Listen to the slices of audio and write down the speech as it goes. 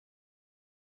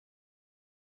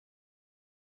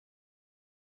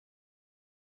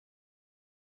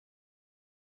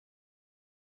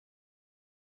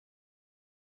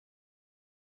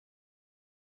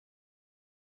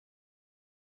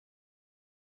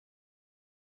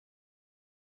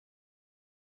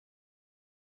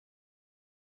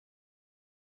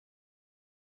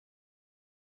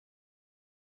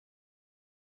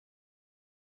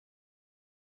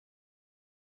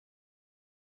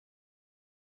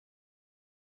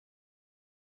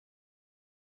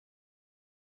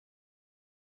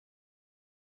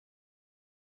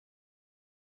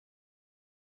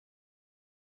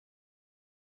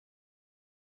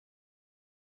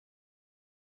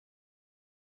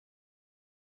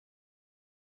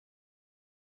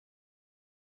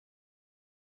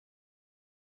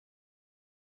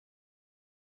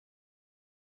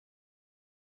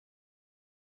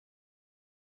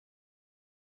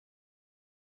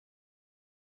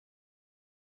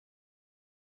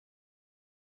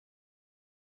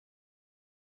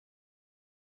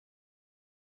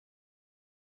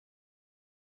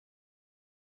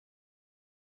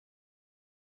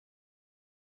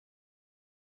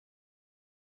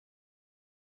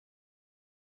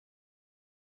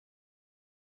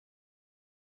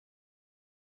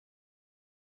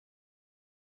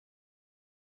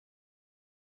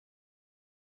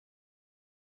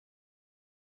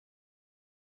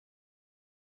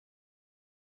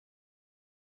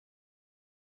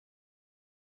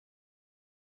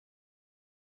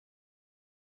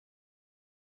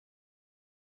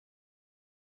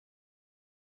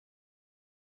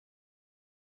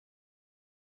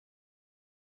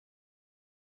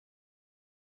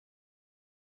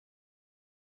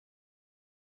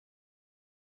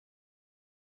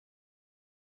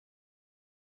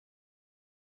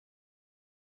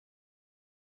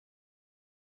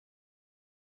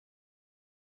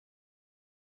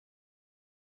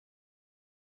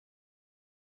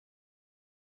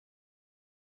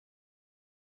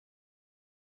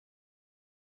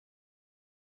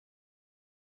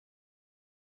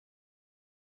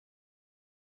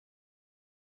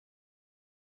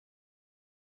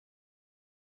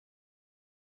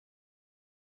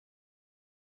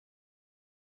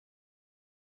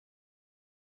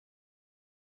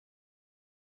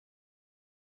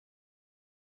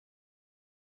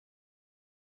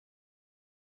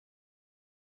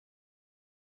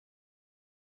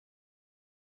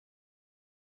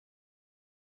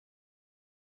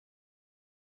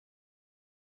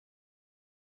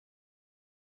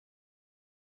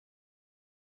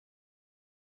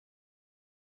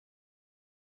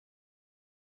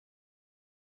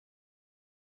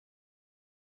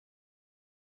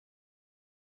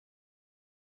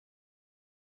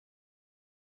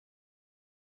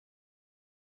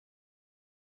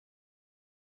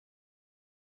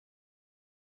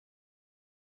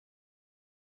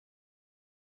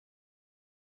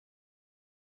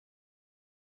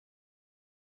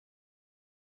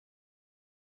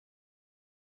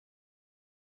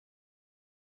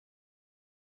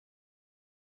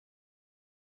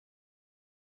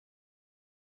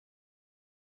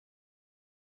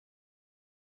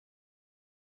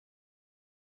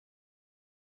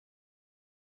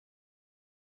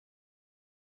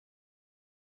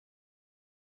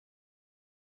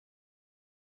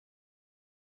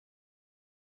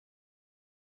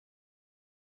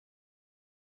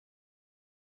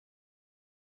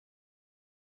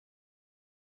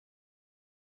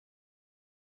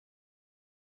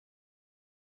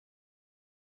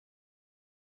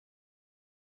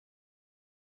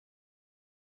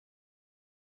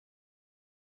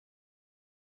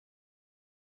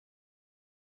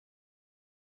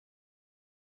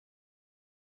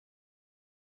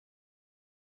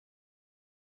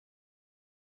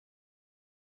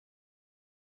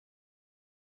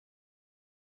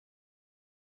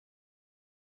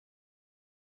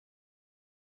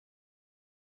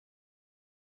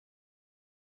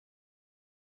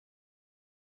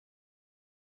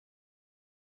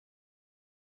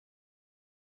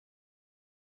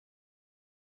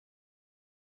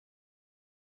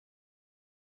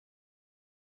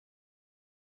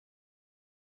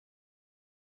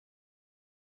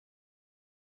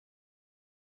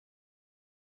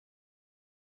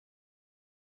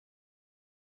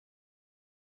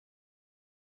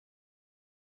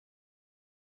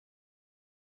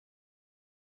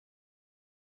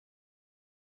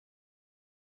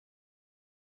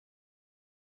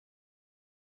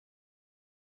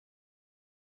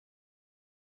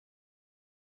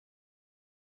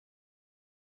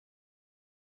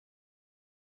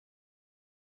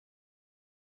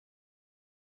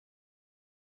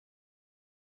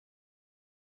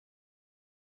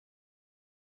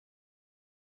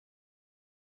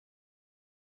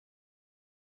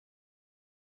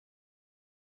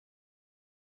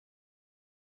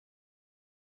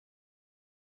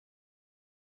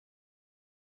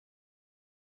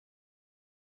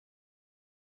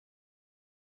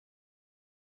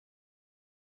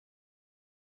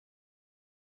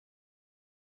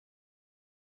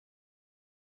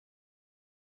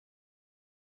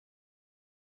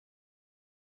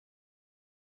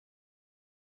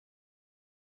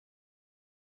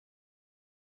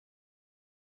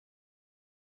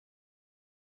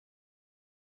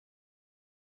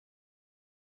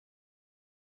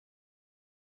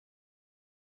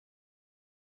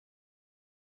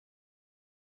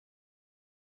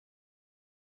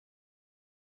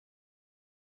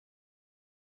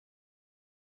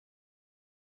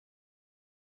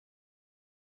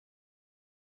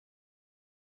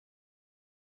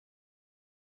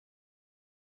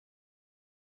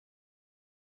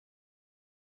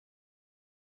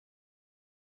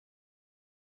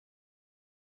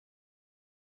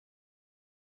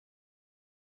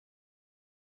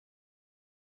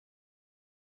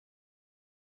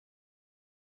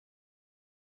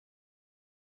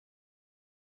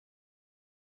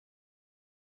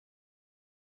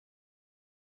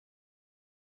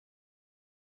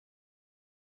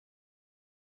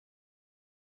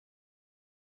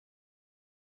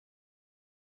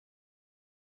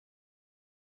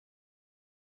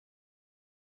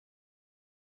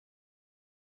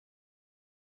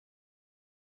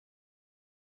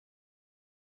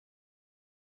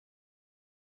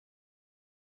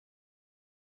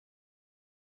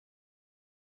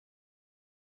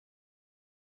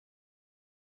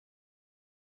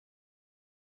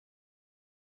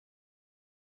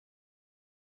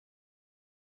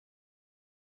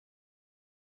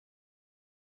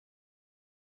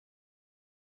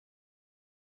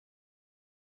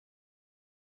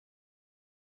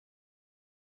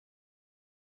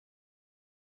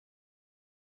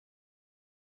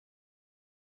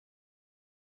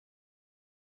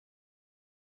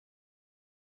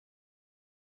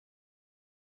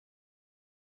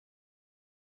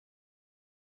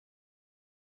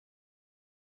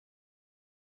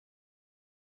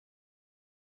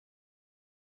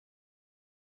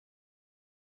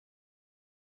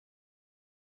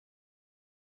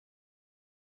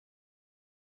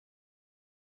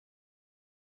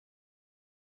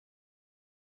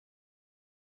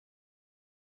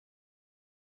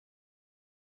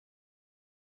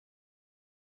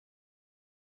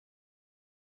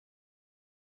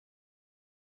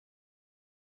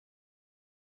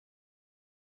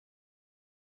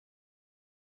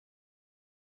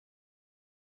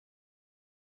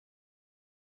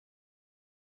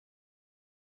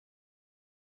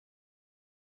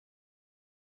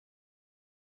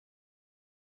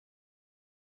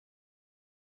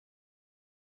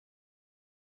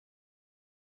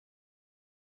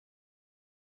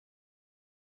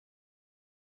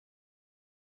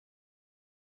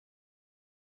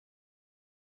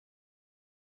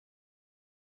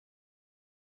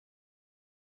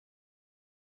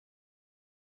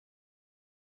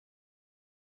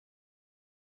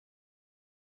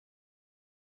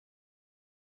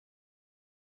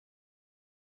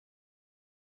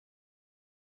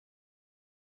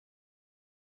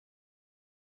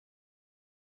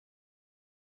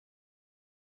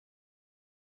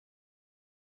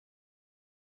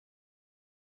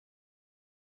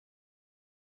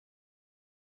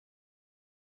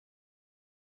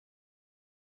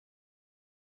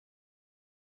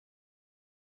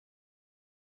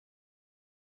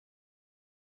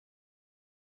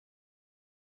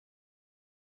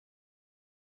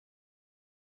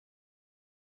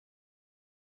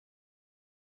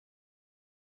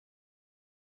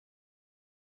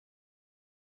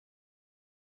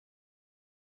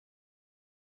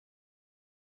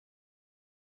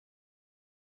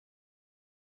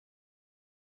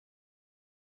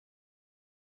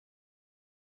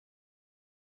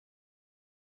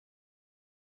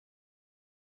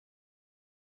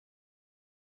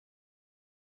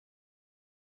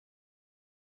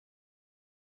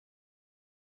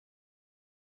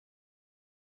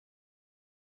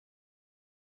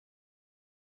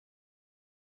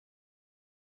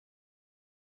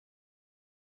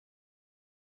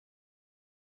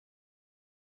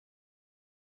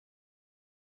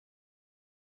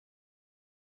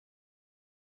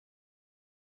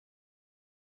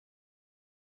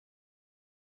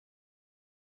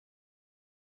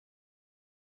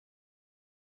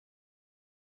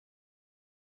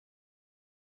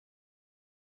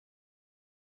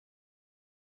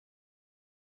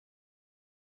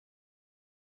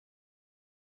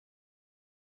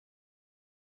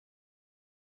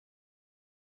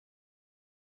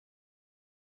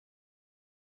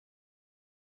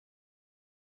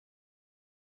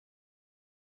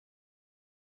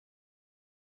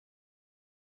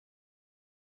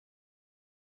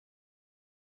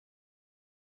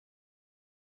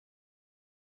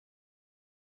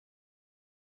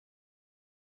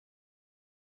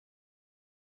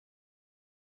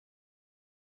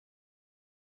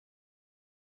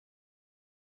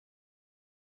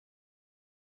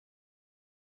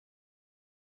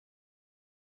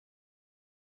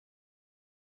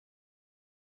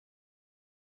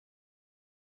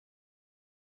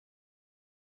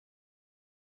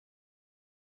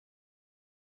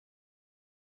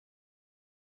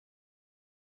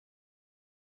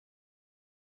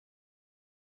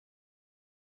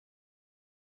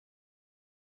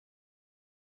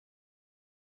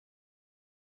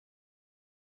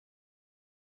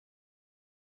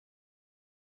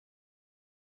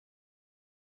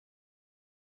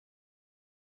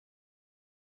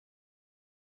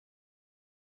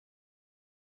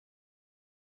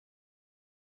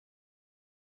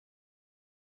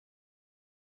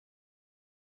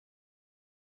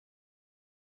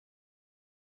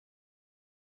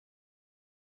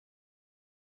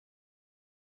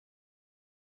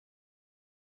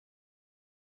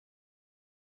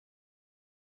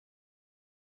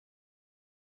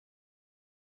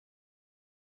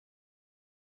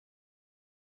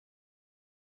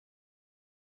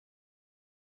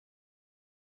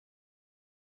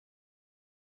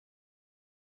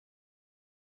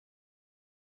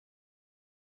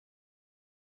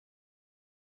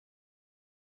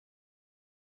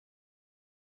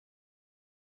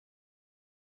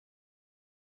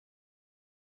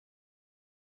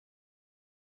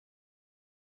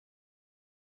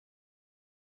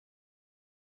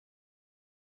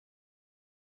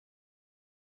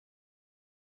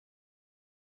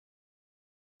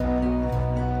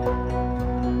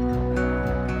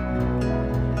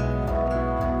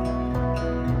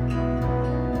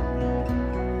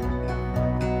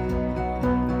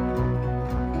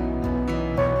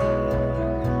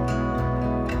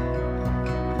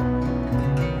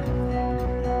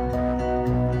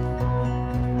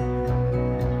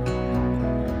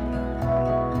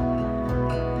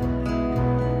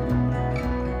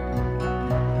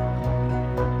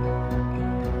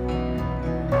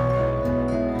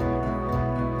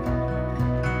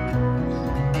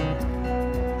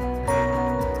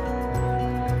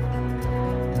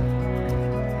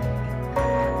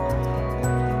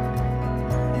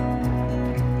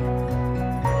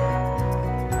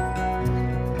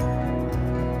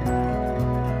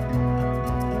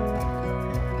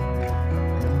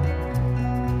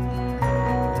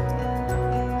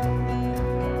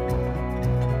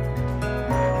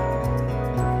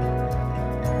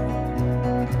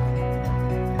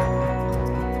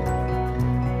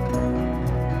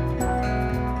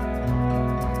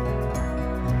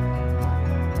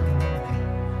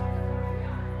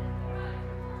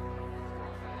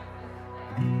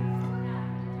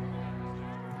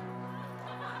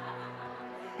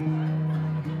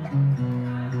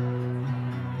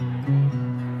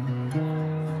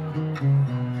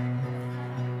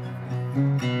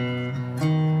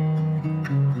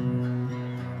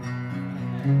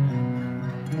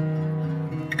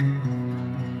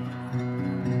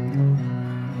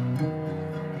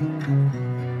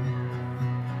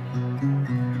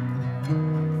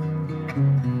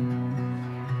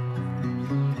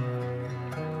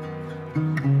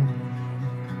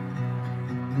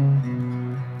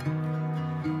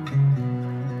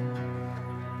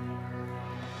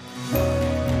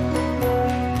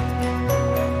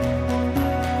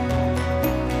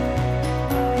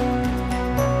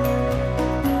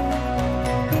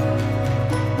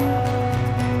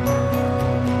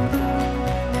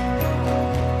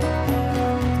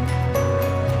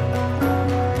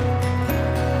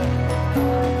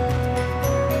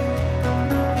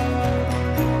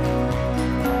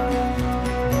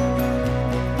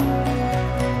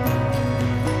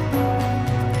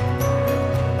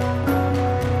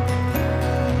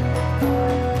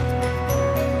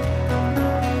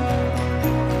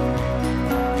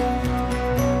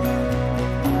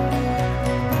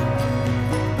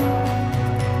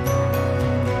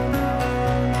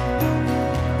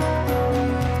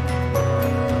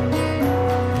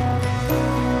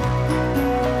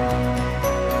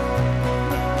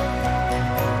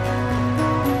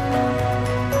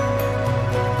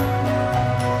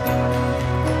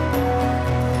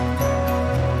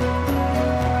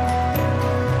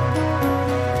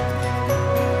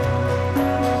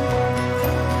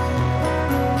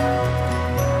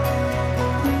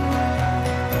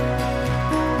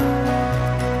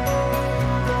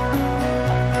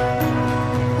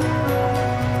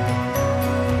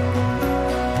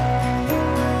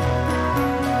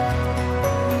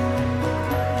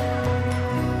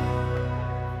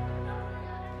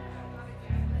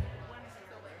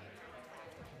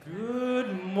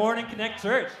Connect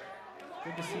Church.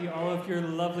 Good to see all of your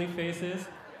lovely faces.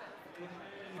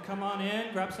 You come on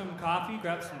in, grab some coffee,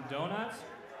 grab some donuts.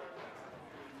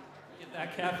 Get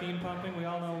that caffeine pumping. We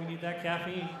all know we need that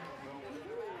caffeine.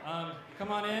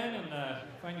 Come on in and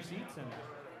find your seats, and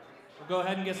we'll go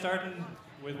ahead and get started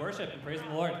with worship and praising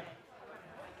the Lord.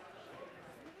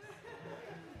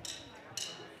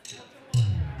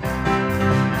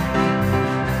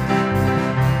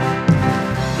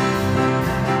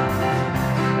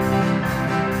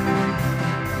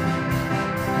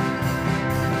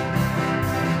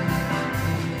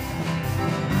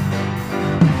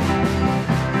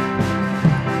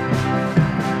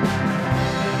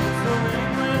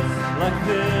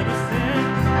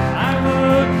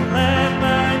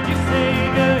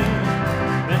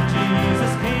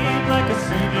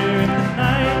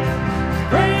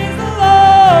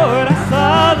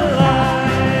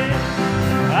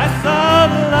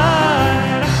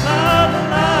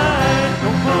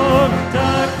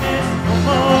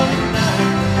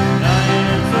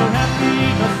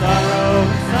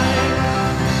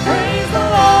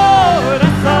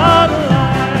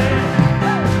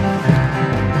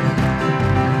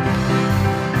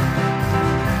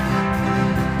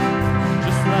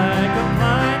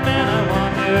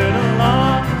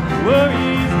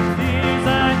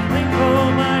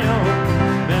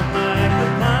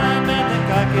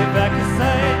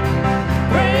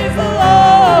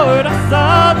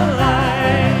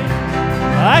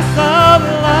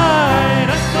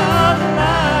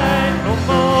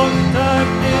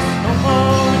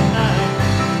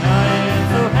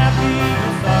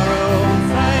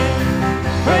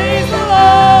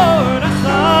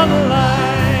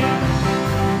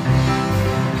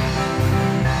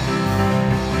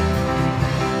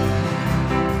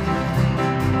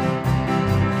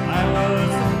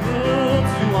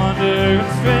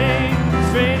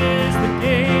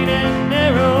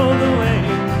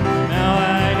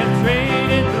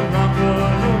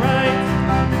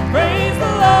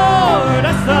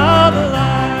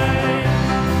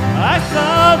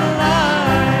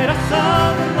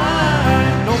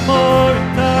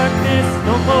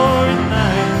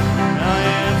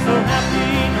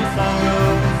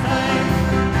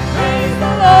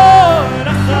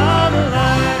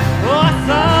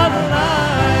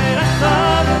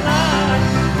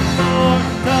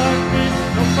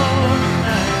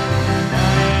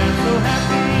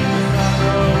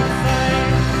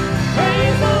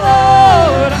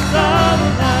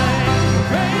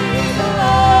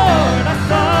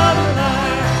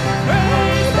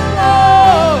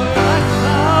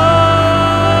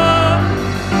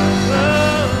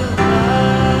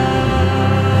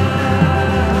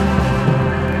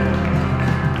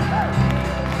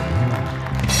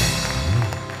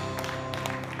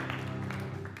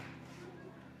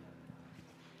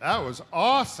 That was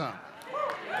awesome.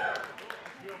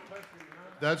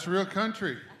 That's real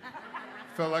country.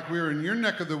 felt like we were in your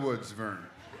neck of the woods, Vern.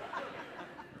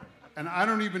 And I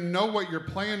don't even know what you're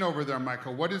playing over there,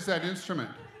 Michael. What is that instrument?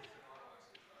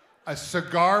 A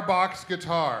cigar box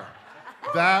guitar.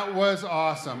 That was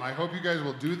awesome. I hope you guys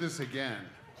will do this again.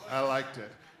 I liked it.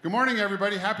 Good morning,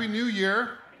 everybody. Happy New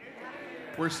Year.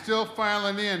 We're still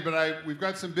filing in, but we've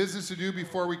got some business to do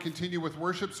before we continue with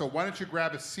worship, so why don't you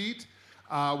grab a seat?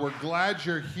 We're glad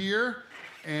you're here,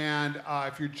 and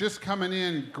if you're just coming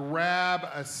in, grab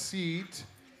a seat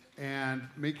and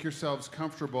make yourselves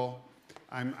comfortable.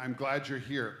 I'm glad you're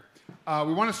here.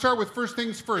 We want to start with first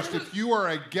things first. If you are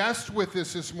a guest with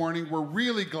us this morning, we're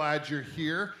really glad you're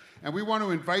here. And we want to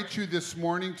invite you this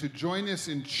morning to join us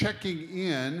in checking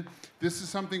in. This is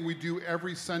something we do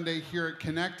every Sunday here at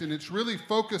Connect, and it's really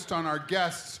focused on our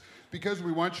guests because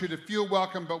we want you to feel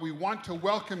welcome, but we want to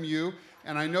welcome you.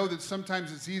 And I know that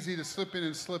sometimes it's easy to slip in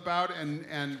and slip out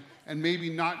and maybe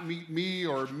not meet me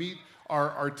or meet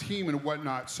our team and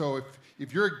whatnot. So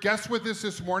if you're a guest with us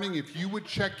this morning, if you would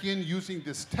check in using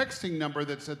this texting number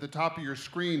that's at the top of your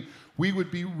screen, we would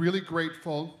be really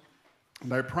grateful.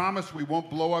 And I promise we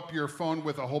won't blow up your phone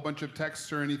with a whole bunch of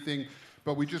texts or anything,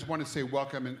 but we just want to say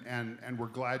welcome and we're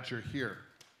glad you're here.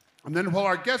 And then while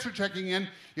our guests are checking in,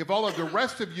 if all of the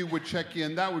rest of you would check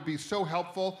in, that would be so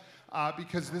helpful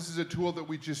because this is a tool that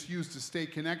we just use to stay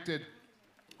connected.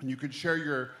 And you can share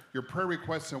your prayer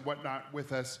requests and whatnot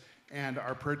with us. And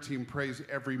our prayer team prays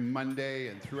every Monday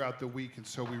and throughout the week, and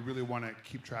so we really want to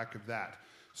keep track of that.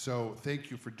 So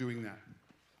thank you for doing that.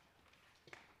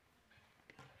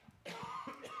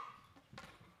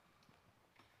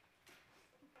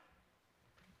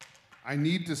 I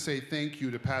need to say thank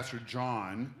you to Pastor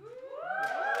John.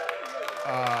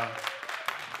 I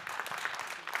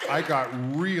got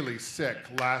really sick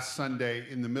last Sunday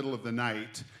in the middle of the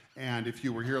night, and if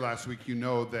you were here last week, you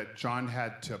know that John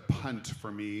had to punt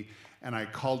for me, and I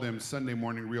called him Sunday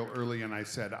morning real early, and I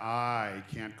said, I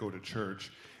can't go to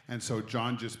church. And so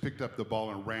John just picked up the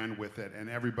ball and ran with it, and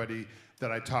everybody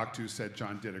that I talked to said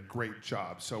John did a great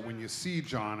job. So when you see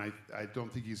John, I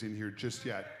don't think he's in here just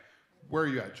yet. Where are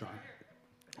you at, John?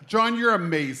 John, you're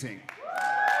amazing.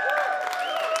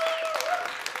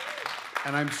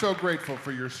 And I'm so grateful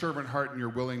for your servant heart and your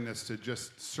willingness to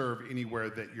just serve anywhere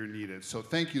that you're needed. So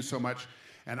thank you so much.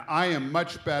 And I am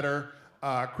much better.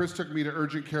 Chris took me to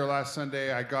urgent care last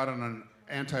Sunday. I got on an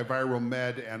antiviral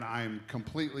med, and I'm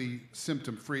completely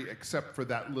symptom-free except for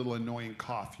that little annoying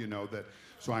cough,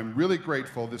 So I'm really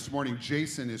grateful. This morning,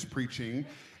 Jason is preaching.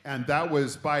 And that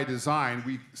was by design.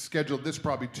 We scheduled this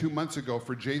probably 2 months ago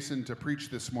for Jason to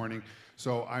preach this morning.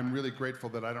 So I'm really grateful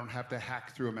that I don't have to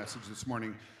hack through a message this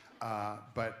morning.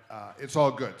 But it's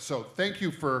all good. So thank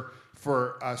you for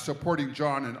supporting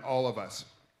John and all of us.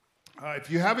 If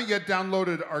you haven't yet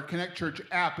downloaded our Connect Church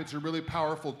app, it's a really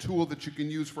powerful tool that you can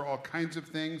use for all kinds of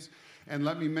things. And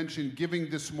let me mention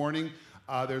giving this morning.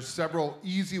 There's several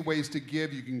easy ways to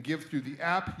give. You can give through the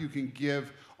app. You can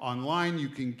give online. You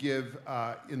can give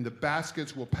in the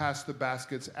baskets. We'll pass the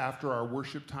baskets after our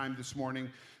worship time this morning.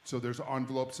 So there's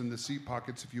envelopes in the seat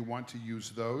pockets if you want to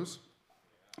use those.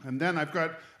 And then I've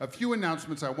got a few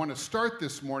announcements. I want to start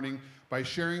this morning by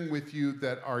sharing with you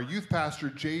that our youth pastor,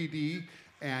 J.D.,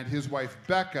 and his wife,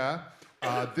 Becca,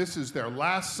 this is their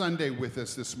last Sunday with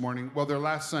us this morning. Well, their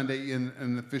last Sunday in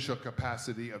an official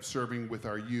capacity of serving with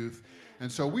our youth.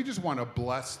 And so we just want to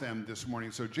bless them this morning.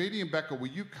 So J.D. and Becca,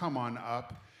 will you come on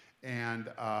up? And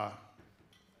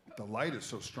the light is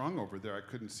so strong over there, I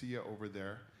couldn't see you over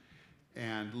there.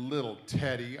 And little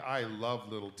Teddy, I love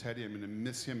little Teddy. I'm going to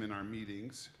miss him in our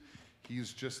meetings.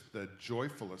 He's just the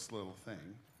joyfulest little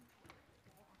thing.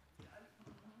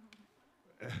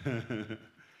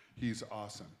 He's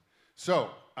awesome. So,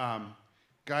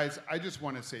 guys, I just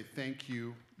want to say thank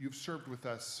you. You've served with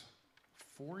us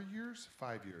 4 years?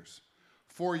 5 years.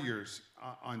 4 years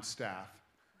on staff.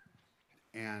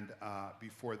 And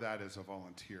before that as a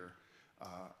volunteer,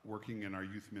 working in our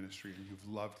youth ministry, and you've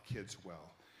loved kids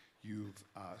well. You've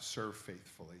served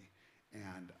faithfully,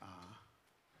 and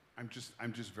I'm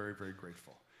just very, very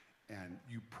grateful. And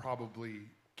you probably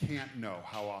can't know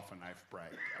how often I've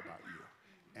bragged about you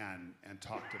and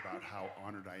talked about how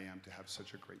honored I am to have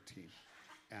such a great team.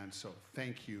 And so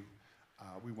thank you.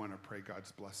 We want to pray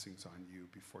God's blessings on you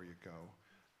before you go.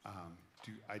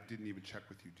 I didn't even check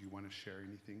with you. Do you want to share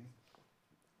anything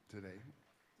today?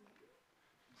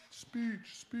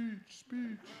 Speech.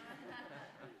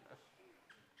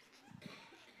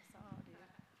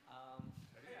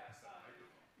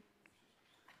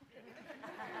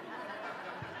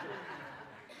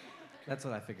 That's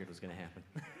what I figured was going to happen.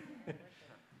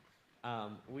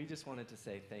 We just wanted to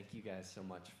say thank you guys so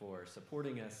much for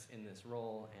supporting us in this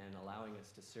role and allowing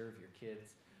us to serve your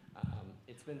kids.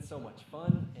 It's been so much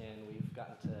fun, and we've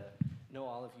gotten to know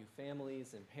all of you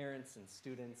families and parents and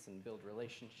students and build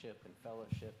relationship and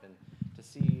fellowship, and to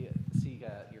see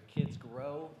your kids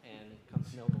grow and come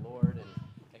to know the Lord and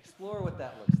explore what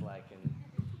that looks like. And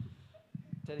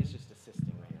Teddy's just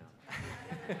assisting right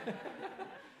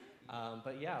now.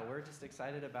 But yeah, we're just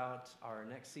excited about our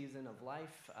next season of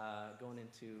life, going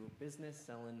into business,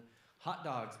 selling hot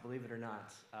dogs, believe it or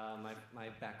not. My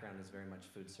background is very much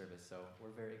food service, so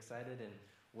we're very excited, and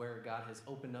where God has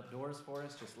opened up doors for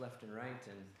us just left and right.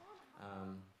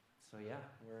 And so yeah,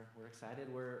 we're excited.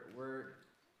 We're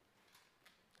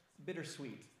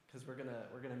bittersweet because we're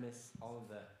gonna miss all of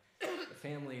the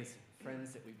families,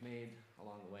 friends that we've made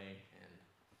along the way,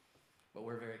 but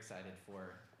we're very excited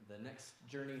for the next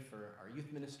journey for our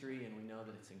youth ministry, and we know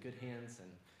that it's in good hands,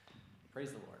 and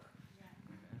praise the Lord.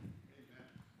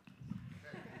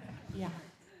 Yeah.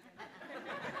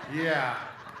 Yeah.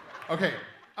 Okay.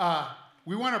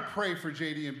 We want to pray for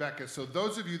JD and Becca. So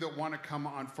those of you that want to come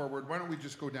on forward, why don't we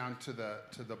just go down to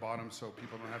the bottom so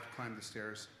people don't have to climb the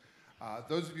stairs.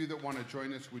 Those of you that want to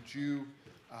join us, would you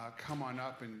come on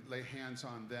up and lay hands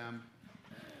on them?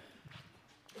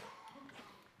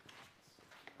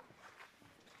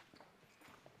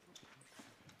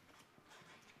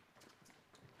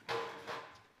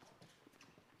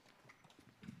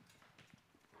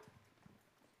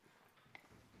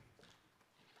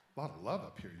 A lot of love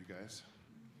up here, you guys.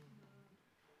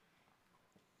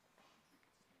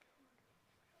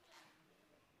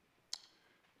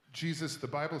 Jesus, the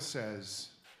Bible says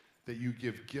that you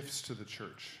give gifts to the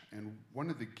church, and one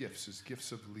of the gifts is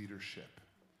gifts of leadership.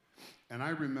 And I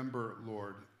remember,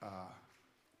 Lord,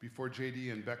 before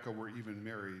JD and Becca were even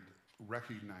married,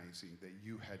 recognizing that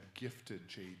you had gifted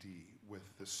JD with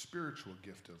the spiritual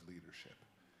gift of leadership.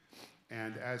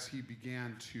 And as he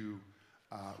began to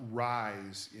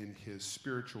rise in his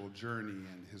spiritual journey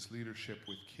and his leadership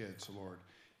with kids, Lord,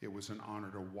 it was an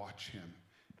honor to watch him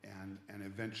and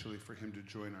eventually for him to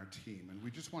join our team. And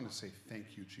we just want to say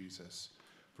thank you, Jesus,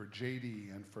 for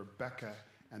JD and for Becca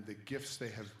and the gifts they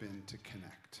have been to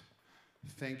connect.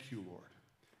 Thank you, Lord.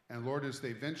 And Lord, as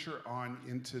they venture on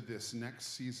into this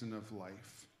next season of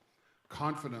life,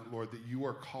 confident, Lord, that you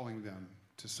are calling them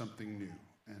to something new.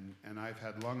 And I've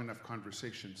had long enough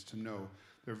conversations to know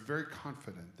they're very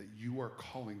confident that you are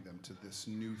calling them to this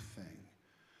new thing.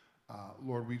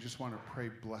 Lord, we just want to pray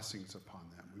blessings upon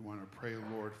them. We want to pray,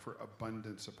 Lord, for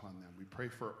abundance upon them. We pray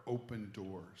for open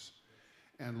doors.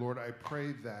 And Lord, I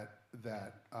pray that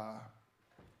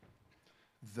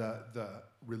the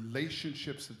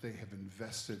relationships that they have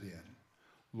invested in,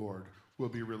 Lord, will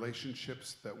be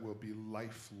relationships that will be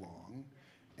lifelong.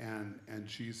 And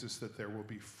Jesus, that there will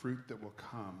be fruit that will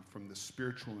come from the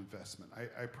spiritual investment.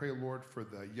 I pray, Lord, for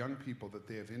the young people that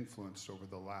they have influenced over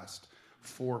the last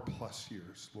 4+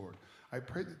 years, Lord. I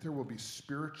pray that there will be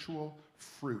spiritual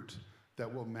fruit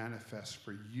that will manifest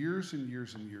for years and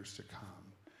years and years to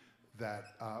come,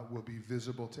 that will be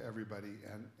visible to everybody,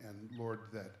 and Lord,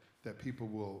 that people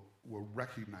will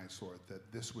recognize, Lord,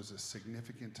 that this was a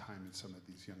significant time in some of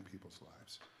these young people's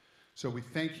lives. So we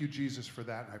thank you, Jesus, for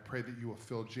that, and I pray that you will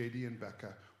fill JD and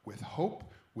Becca with hope,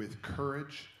 with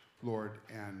courage, Lord,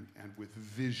 and with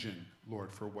vision,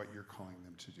 Lord, for what you're calling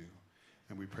them to do.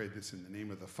 And we pray this in the name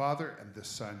of the Father, and the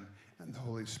Son, and the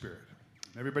Holy Spirit.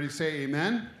 Everybody say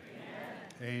amen?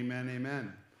 Amen. Amen,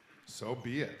 amen. So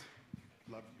be it.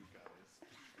 Love you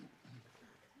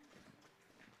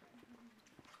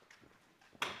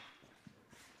guys.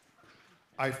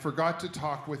 I forgot to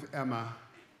talk with Emma.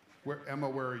 Emma,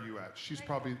 where are you at? She's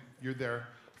probably, you're there.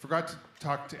 Forgot to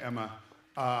talk to Emma.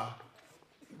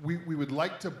 We would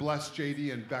like to bless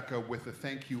JD and Becca with a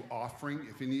thank you offering.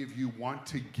 If any of you want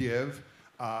to give,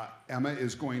 Emma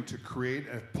is going to create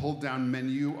a pull-down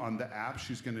menu on the app.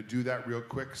 She's going to do that real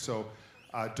quick, so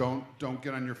don't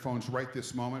get on your phones right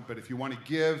this moment. But if you want to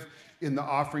give in the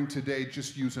offering today,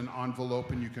 just use an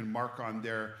envelope, and you can mark on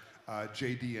there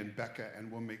JD and Becca,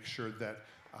 and we'll make sure that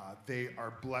they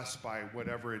are blessed by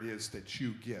whatever it is that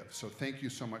you give. So thank you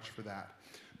so much for that.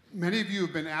 Many of you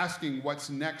have been asking what's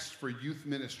next for youth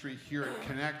ministry here at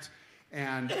Connect,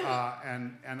 and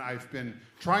I've been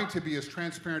trying to be as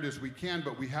transparent as we can,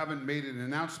 but we haven't made an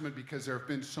announcement because there have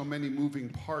been so many moving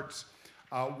parts.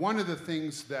 One of the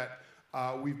things that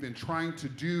we've been trying to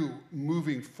do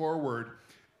moving forward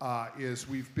is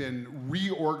we've been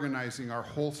reorganizing our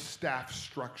whole staff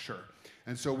structure.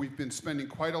 And so we've been spending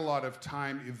quite a lot of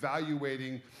time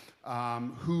evaluating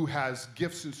who has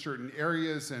gifts in certain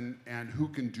areas and who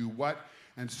can do what.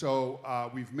 And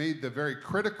so we've made the very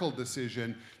critical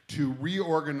decision to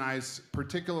reorganize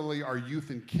particularly our youth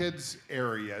and kids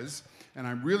areas And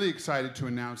I'm really excited to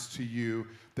announce to you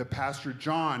that Pastor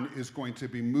John is going to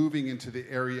be moving into the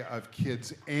area of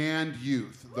kids and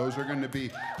youth. Those are going to be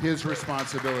his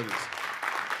responsibilities.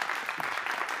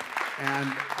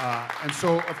 And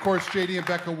so, of course, JD and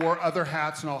Becca wore other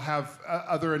hats, and I'll have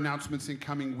other announcements in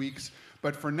coming weeks.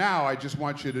 But for now, I just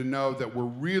want you to know that we're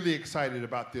really excited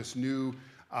about this new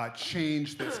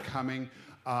change that's coming.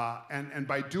 And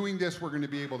by doing this, we're going to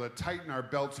be able to tighten our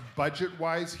belts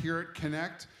budget-wise here at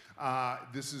Connect.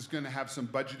 This is going to have some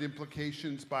budget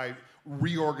implications by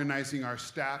reorganizing our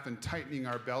staff and tightening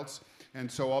our belts. And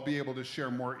so I'll be able to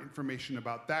share more information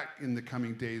about that in the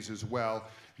coming days as well.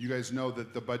 You guys know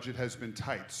that the budget has been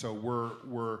tight, so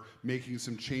we're making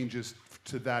some changes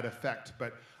to that effect.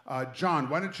 But John,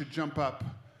 why don't you jump up?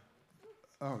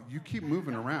 Oh, you keep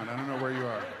moving around. I don't know where you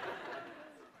are.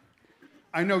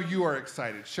 I know you are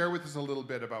excited. Share with us a little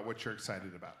bit about what you're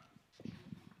excited about.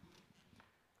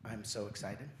 I'm so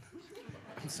excited.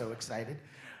 I'm so excited.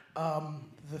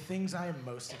 The things I am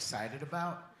most excited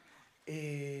about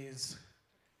is,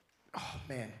 oh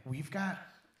man, we've got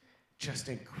just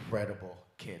incredible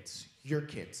kids, your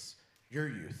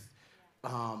youth.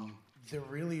 They're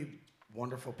really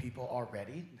wonderful people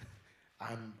already.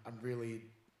 I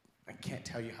can't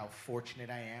tell you how fortunate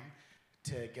I am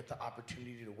to get the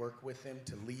opportunity to work with them,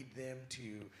 to lead them,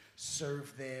 to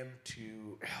serve them,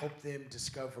 to help them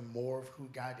discover more of who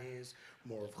God is,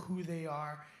 more of who they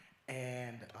are,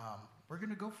 and we're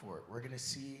gonna go for it. We're gonna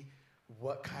see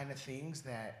what kind of things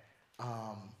that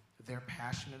they're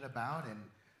passionate about, and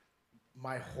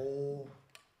my whole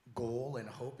goal and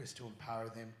hope is to empower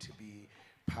them to be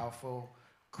powerful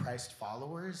Christ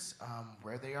followers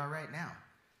where they are right now.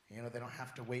 You know, they don't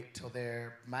have to wait till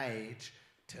they're my age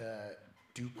to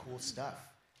do cool stuff.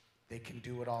 They can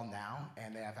do it all now,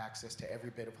 and they have access to every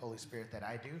bit of Holy Spirit that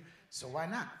I do. So why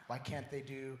not? Why can't they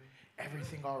do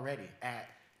everything already at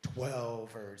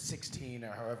 12 or 16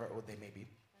 or however old they may be?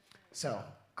 So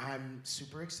I'm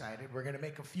super excited. We're going to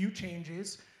make a few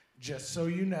changes, just so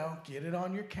you know. Get it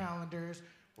on your calendars.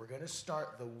 We're going to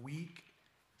start the week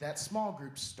that small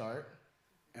groups start,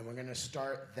 and we're going to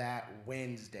start that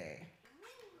Wednesday.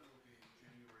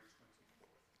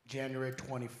 January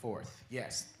 24th.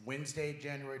 Yes, Wednesday,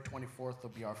 January 24th will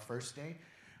be our first day.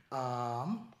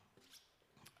 I'll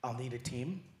need a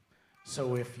team.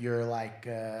 So if you're like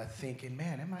thinking,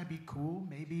 man, it might be cool,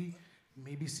 maybe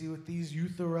see what these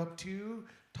youth are up to,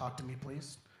 talk to me,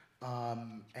 please.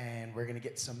 And we're gonna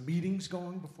get some meetings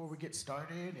going before we get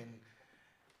started. And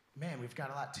man, we've got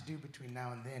a lot to do between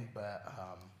now and then, but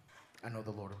I know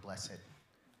the Lord will bless it.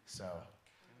 So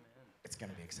it's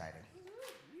gonna be exciting.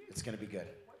 It's gonna be good.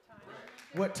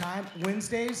 What time?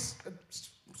 Wednesdays?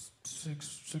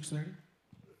 6:30?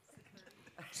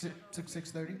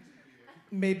 6:30?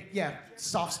 Maybe, yeah.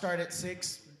 Soft start at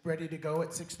 6, ready to go at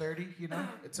 6:30, you know?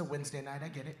 It's a Wednesday night, I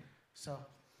get it. So,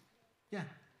 yeah.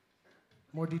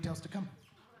 More details to come.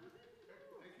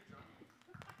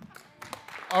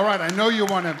 All right, I know you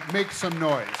want to make some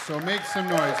noise, so make some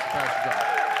noise, Pastor John.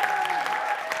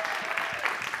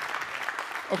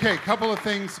 Okay, couple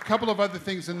of other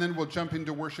things, and then we'll jump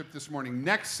into worship this morning.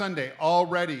 Next Sunday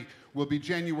already will be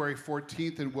January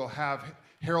 14th, and we'll have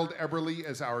Harold Eberly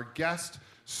as our guest.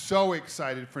 So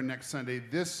excited for next Sunday.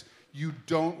 This you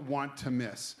don't want to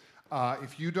miss.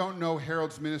 If you don't know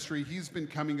Harold's ministry, he's been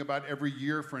coming about every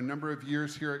year for a number of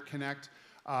years here at Connect.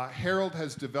 Harold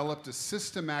has developed a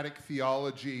systematic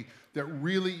theology that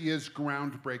really is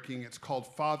groundbreaking. It's called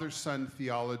Father-Son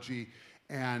theology.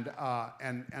 And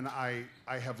I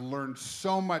have learned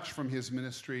so much from his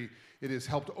ministry. It has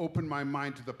helped open my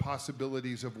mind to the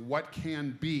possibilities of what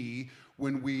can be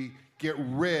when we get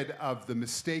rid of the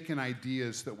mistaken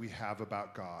ideas that we have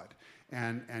about God.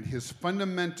 And his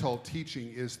fundamental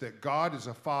teaching is that God is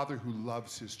a father who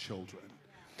loves his children.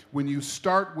 When you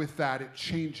start with that, it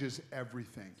changes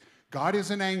everything. God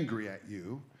isn't angry at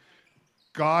you.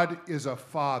 God is a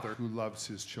father who loves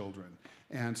his children.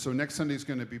 And so next Sunday is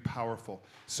going to be powerful.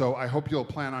 So I hope you'll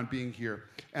plan on being here.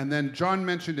 And then John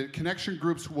mentioned it, Connection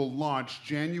Groups will launch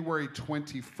January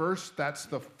 21st. That's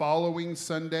the following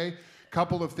Sunday.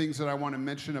 Couple of things that I want to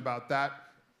mention about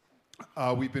that.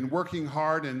 We've been working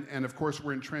hard, and of course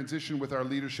we're in transition with our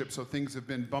leadership, so things have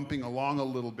been bumping along a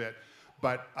little bit.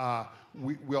 But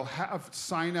we'll have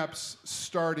sign-ups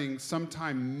starting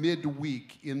sometime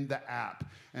midweek in the app.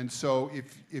 And so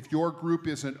if your group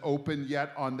isn't open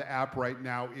yet on the app right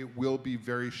now, it will be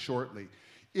very shortly.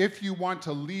 If you want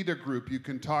to lead a group, you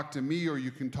can talk to me or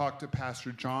you can talk to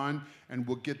Pastor John, and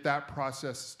we'll get that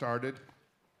process started.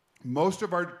 Most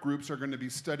of our groups are going to be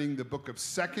studying the book of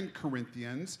 2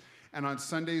 Corinthians, And on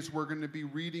Sundays, we're going to be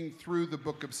reading through the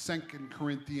book of 2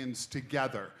 Corinthians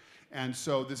together. And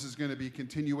so this is going to be a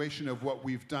continuation of what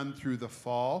we've done through the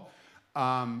fall.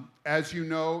 As you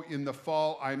know, in the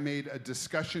fall, I made a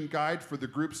discussion guide for the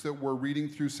groups that were reading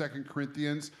through 2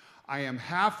 Corinthians. I am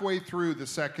halfway through the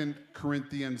 2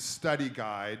 Corinthians study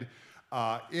guide.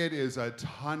 It is a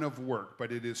ton of work,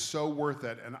 but it is so worth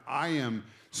it. And I am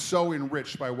so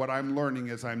enriched by what I'm learning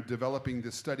as I'm developing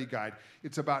this study guide.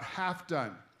 It's about half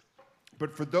done.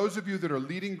 But for those of you that are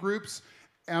leading groups,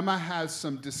 Emma has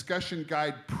some discussion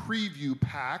guide preview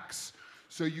packs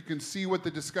so you can see what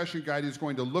the discussion guide is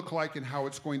going to look like and how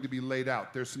it's going to be laid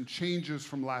out. There's some changes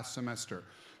from last semester.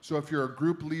 So if you're a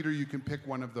group leader, you can pick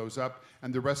one of those up,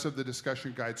 and the rest of the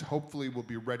discussion guides hopefully will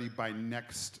be ready by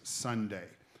next Sunday.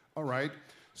 All right?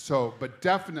 So, but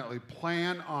definitely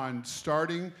plan on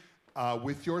starting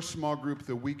with your small group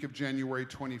the week of January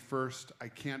 21st. I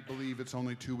can't believe it's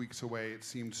only 2 weeks away. It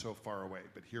seemed so far away,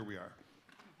 but here we are.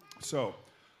 So,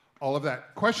 all of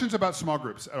that. Questions about small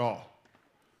groups at all?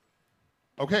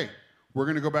 Okay, we're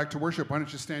going to go back to worship. Why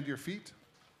don't you stand to your feet?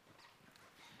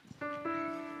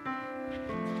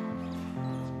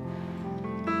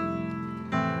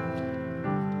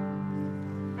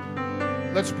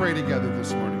 Let's pray together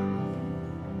this morning.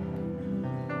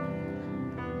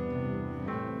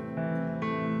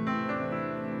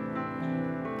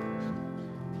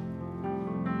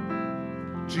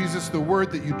 Jesus, the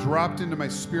word that you dropped into my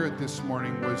spirit this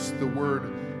morning was the word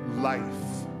life.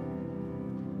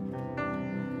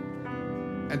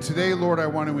 And today, Lord, I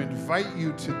want to invite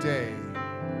you today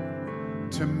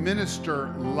to minister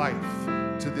life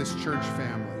to this church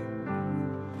family.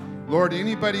 Lord,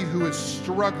 anybody who is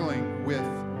struggling with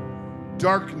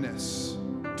darkness,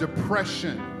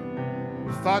 depression,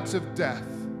 thoughts of death,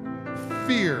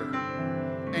 fear,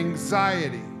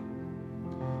 anxiety,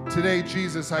 today,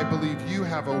 Jesus, I believe you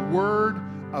have a word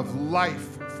of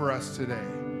life for us today.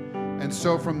 And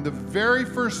so from the very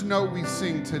first note we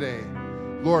sing today,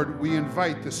 Lord, we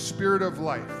invite the Spirit of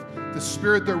life, the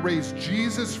Spirit that raised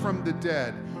Jesus from the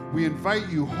dead. We invite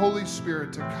you, Holy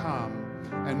Spirit, to come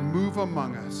and move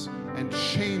among us and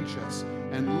change us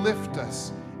and lift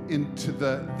us into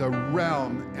the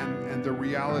realm and the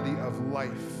reality of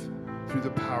life through the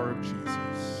power of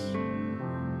Jesus.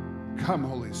 Come,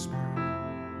 Holy Spirit.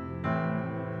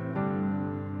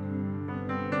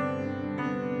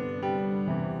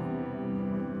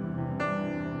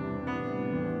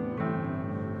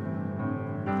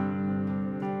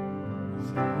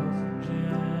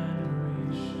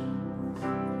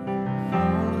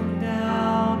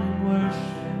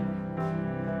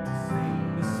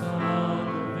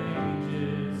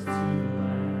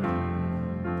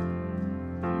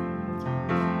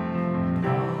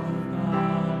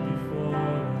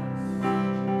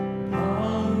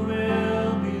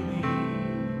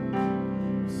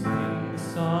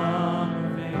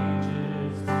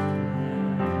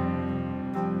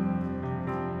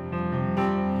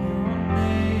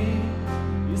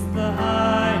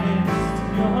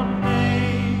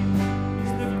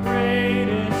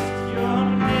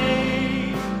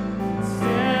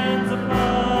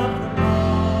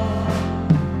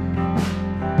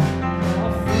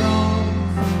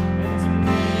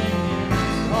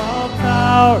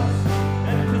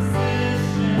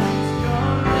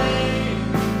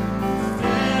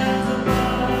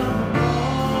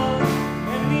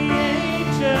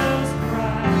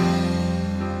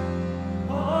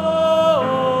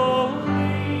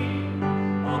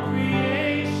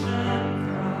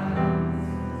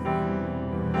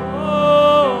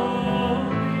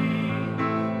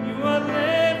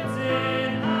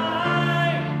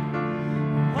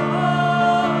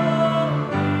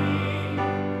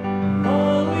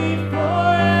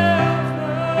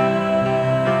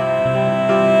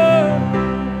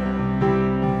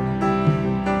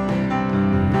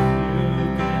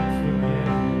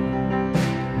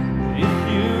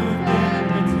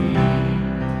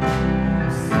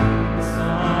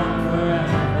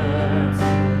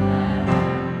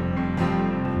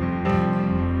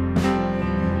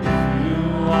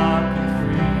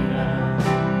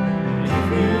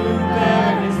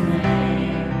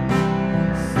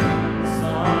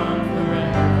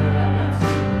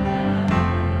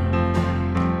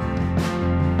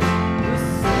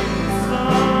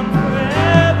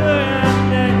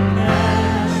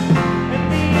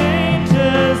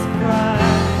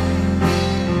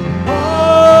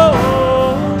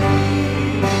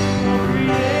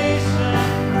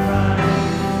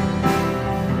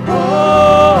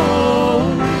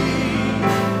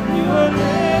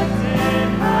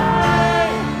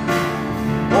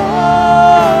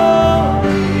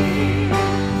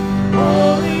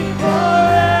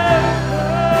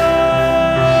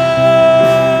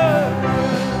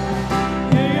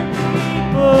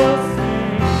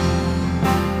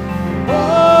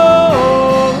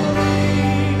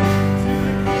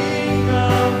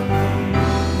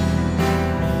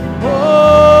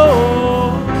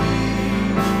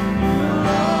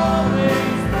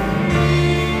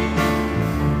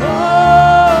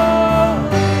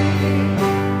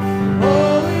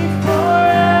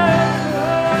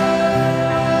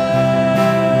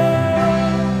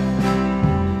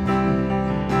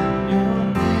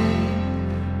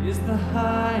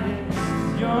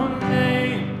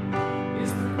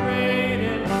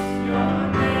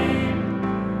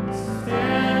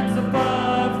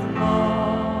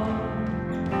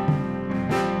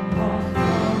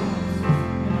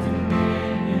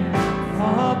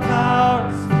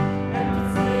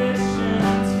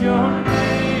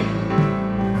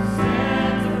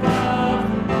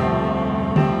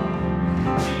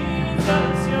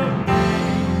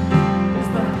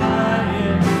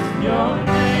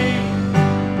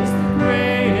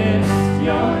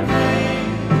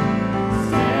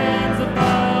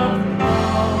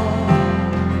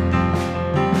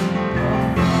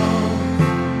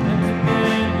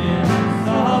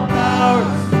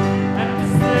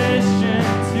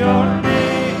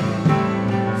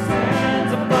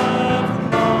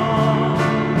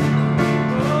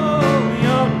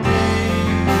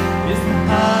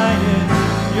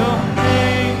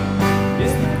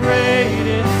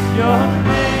 Your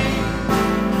name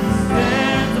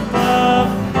stands above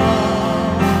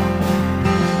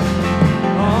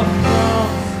all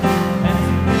thrones and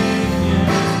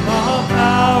dominions, all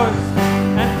powers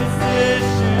and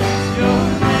positions. Your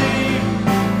name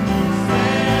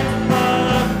stands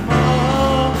above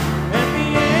all, and the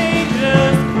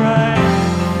angels cry,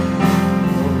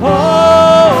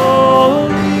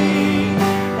 holy,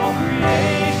 all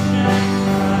creation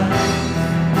cries,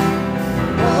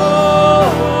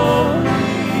 holy,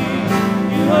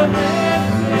 you are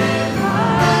lifted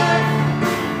high,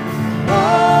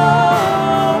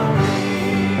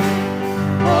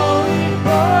 holy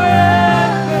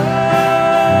forever.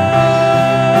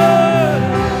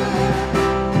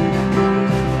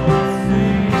 We'll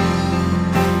sing,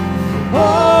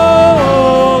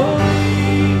 holy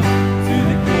to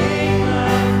the King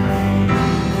of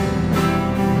Kings.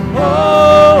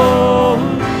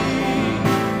 Holy,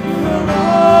 you will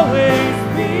always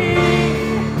be.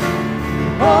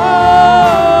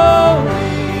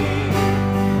 Holy,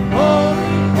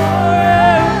 holy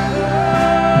forever.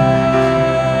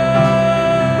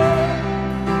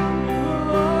 You will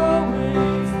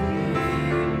always be.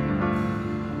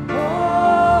 Holy,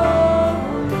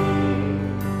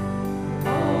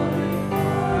 holy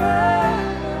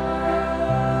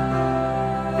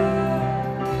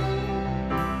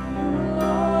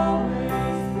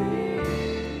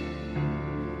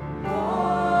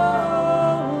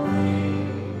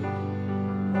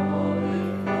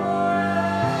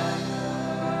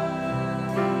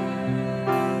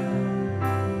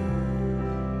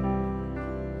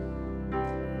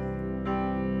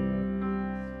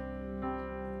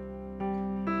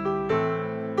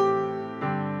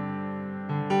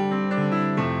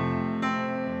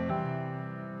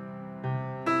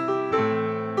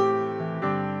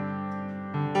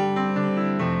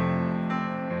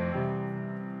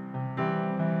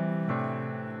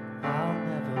I'll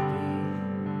never be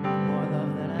more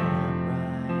loved than I am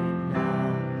right now.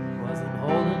 Wasn't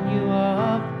holding you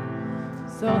up,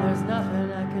 so there's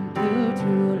nothing I can do to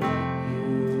let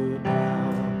you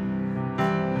down.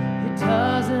 It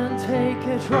doesn't take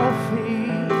a trophy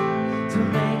to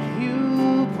make you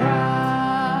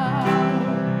proud.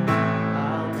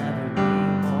 I'll never be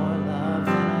more loved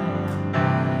than I am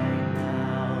right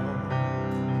now.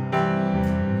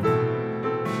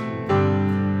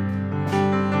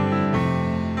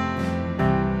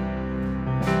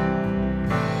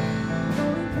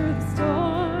 Going through the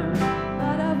storm,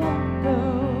 but I won't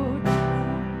go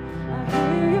down. I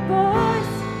hear your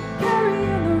voice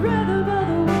carrying the rhythm of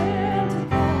the wind to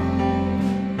call me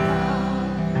out.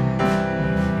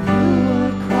 You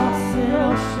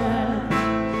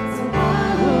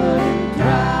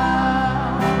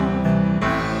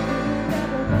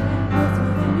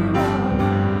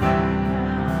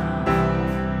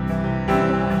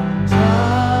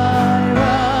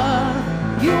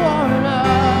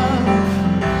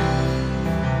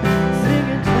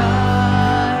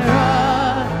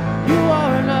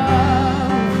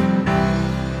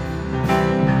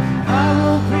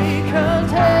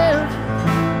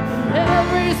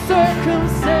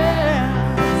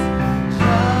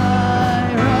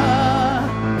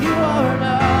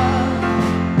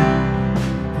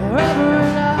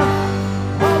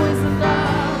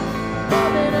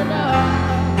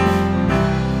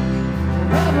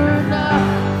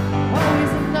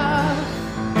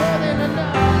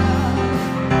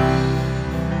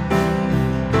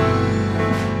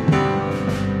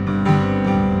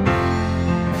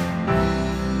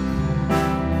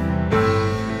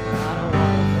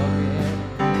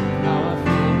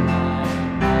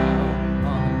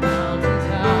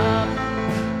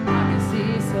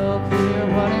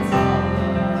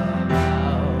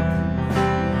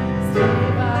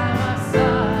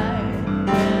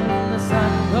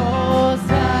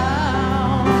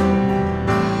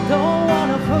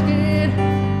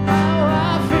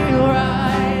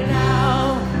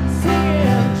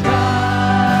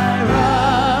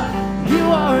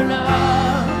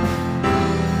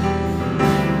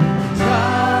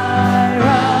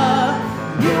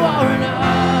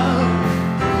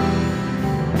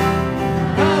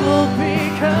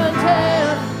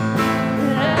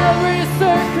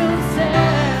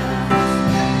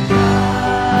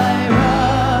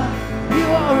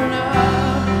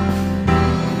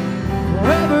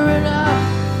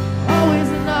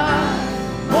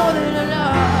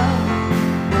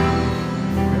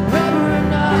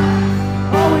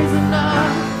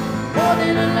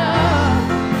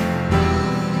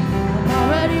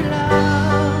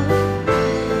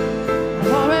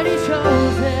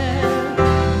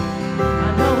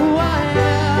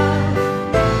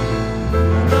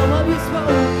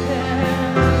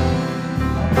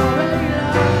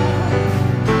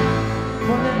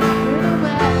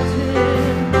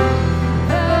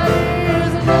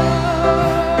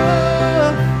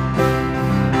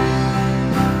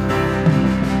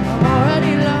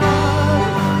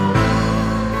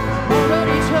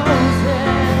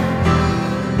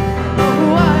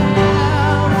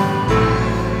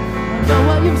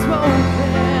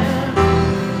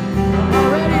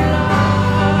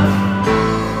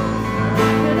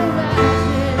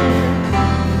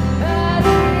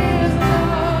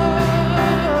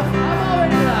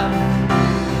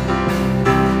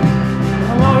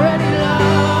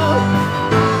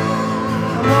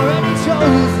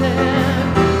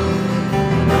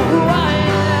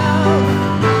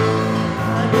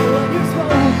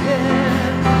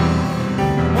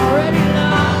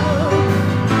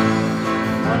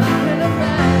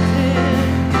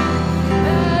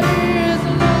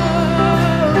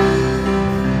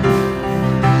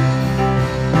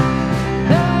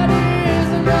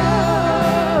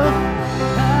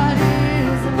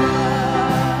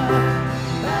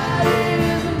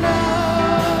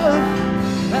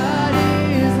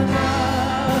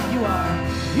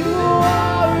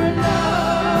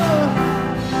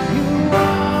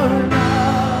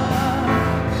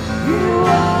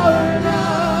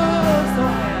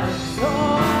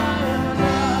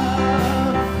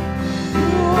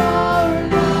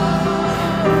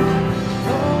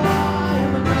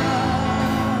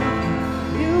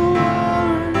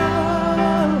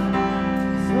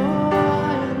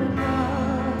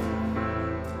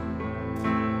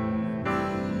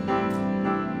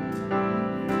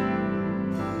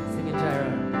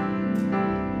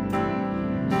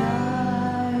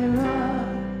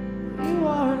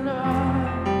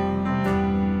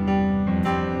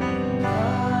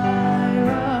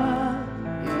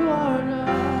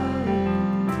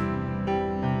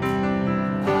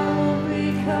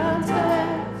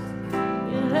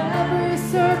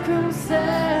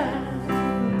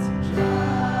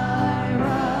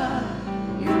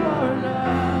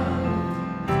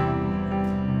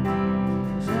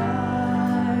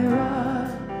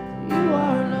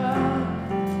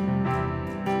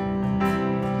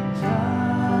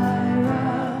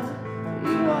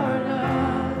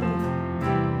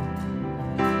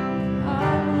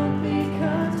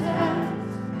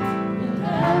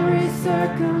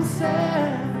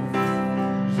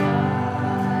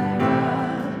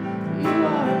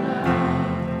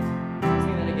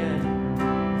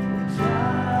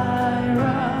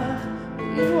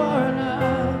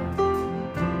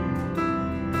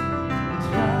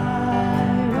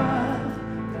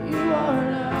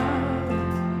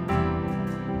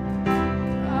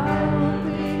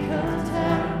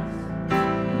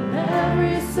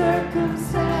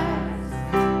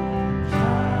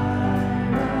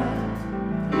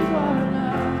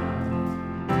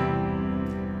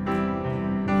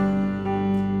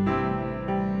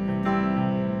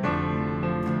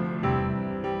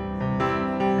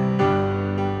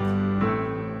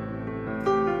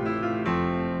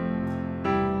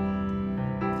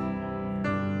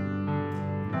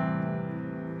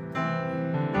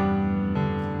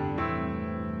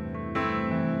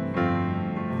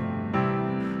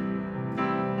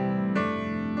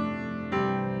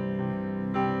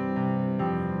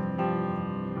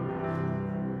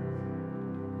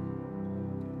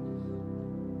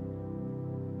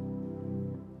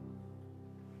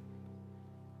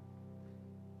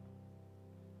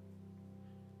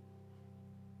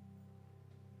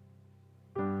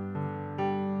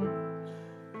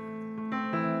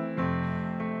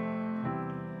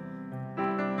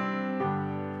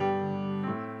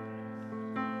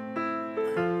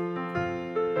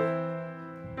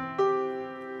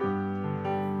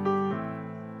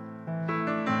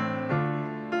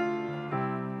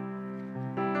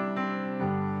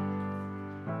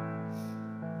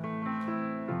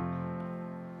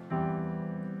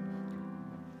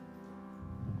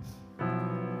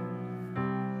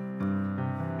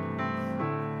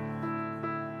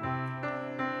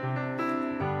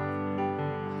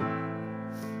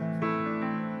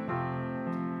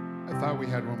thought we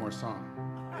had one more song.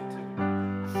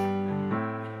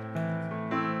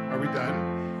 Are we done?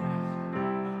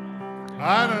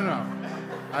 I don't know.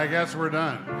 I guess we're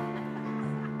done.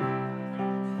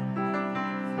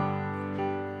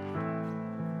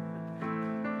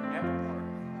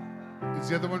 Is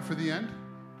the other one for the end?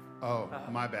 Oh,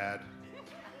 my bad.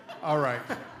 All right.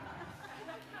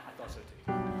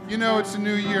 You know, it's a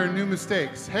new year, new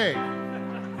mistakes. Hey,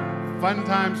 fun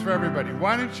times for everybody.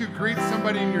 Why don't you greet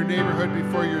somebody in your neighborhood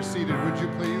before you're seated, would you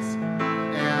please?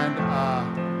 And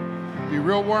be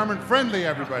real warm and friendly,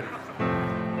 everybody.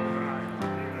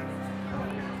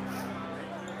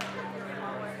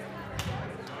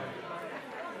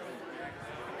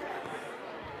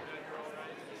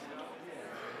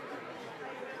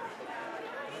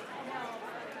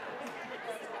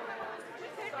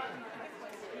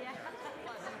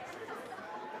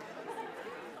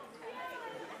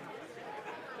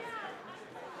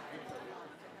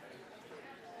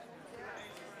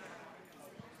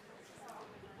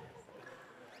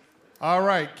 All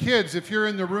right, kids, if you're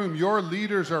in the room, your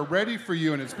leaders are ready for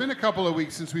you. And it's been a couple of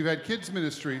weeks since we've had kids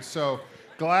ministry, so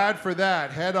glad for that.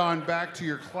 Head on back to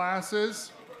your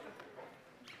classes.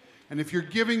 And if you're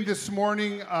giving this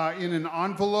morning in an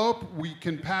envelope, we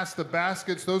can pass the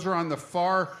baskets. Those are on the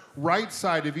far right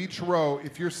side of each row.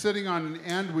 If you're sitting on an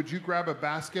end, would you grab a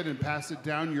basket and pass it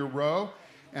down your row?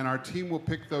 And our team will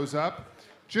pick those up.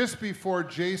 Just before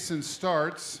Jason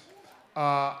starts,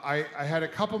 I had a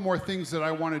couple more things that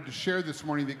I wanted to share this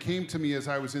morning that came to me as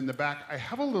I was in the back. I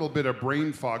have a little bit of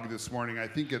brain fog this morning. I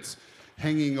think it's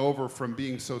hanging over from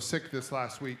being so sick this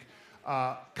last week.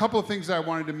 A couple of things I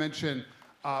wanted to mention.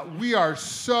 We are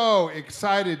so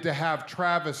excited to have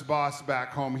Travis Boss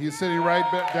back home. He's sitting right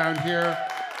down here.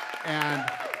 And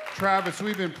Travis,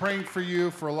 we've been praying for you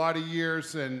for a lot of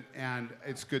years, and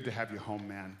it's good to have you home,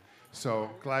 man. So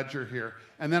glad you're here.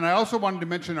 And then I also wanted to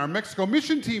mention our Mexico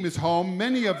mission team is home.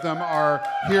 Many of them are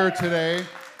here today.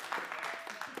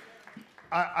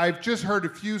 I've just heard a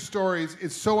few stories.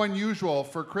 It's so unusual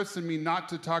for Chris and me not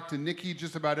to talk to Nikki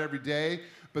just about every day,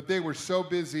 but they were so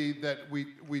busy that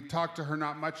we talked to her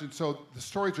not much, and so the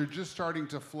stories are just starting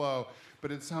to flow,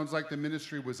 but it sounds like the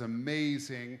ministry was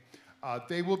amazing.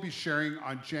 They will be sharing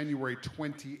on January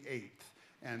 28th,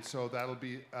 and so that'll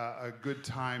be a good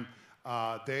time.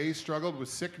 They struggled with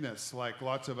sickness like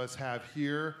lots of us have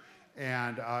here,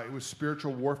 and it was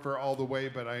spiritual warfare all the way,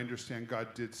 but I understand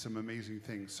God did some amazing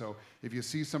things. So if you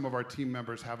see some of our team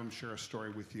members, have them share a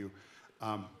story with you.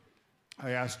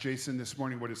 I asked Jason this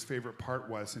morning what his favorite part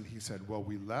was, and he said, well,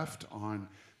 we left on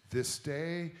this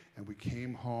day, and we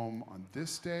came home on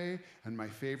this day, and my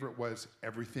favorite was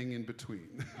everything in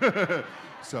between.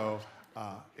 So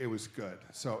it was good.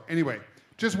 So anyway,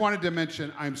 just wanted to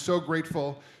mention, I'm so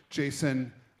grateful,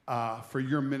 Jason, for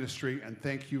your ministry, and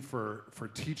thank you for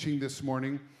teaching this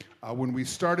morning. When we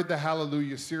started the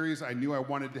Hallelujah series, I knew I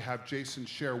wanted to have Jason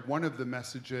share one of the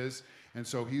messages, and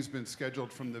so he's been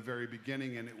scheduled from the very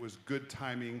beginning, and it was good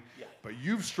timing. Yeah. But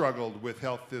you've struggled with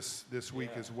health this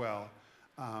week as well.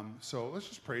 So let's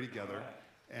just pray together,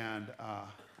 and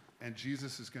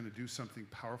Jesus is going to do something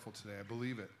powerful today. I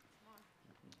believe it.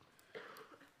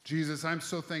 Jesus, I'm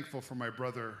so thankful for my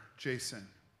brother Jason.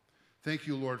 Thank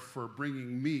you, Lord, for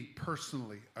bringing me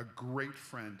personally a great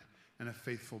friend and a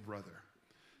faithful brother.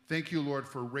 Thank you, Lord,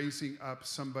 for raising up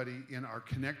somebody in our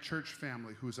Connect Church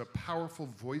family who is a powerful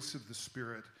voice of the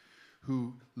Spirit,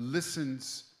 who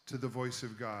listens to the voice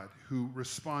of God, who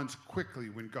responds quickly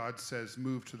when God says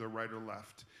move to the right or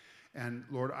left. And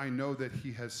Lord, I know that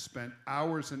he has spent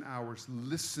hours and hours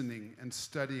listening and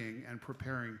studying and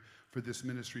preparing for this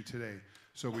ministry today.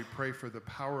 So we pray for the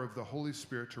power of the Holy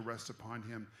Spirit to rest upon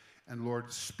him. And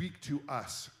Lord, speak to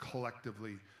us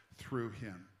collectively through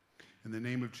him. In the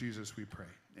name of Jesus we pray.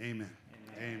 Amen.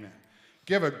 Amen. Amen.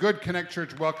 Give a good Connect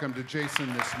Church welcome to Jason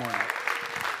this morning.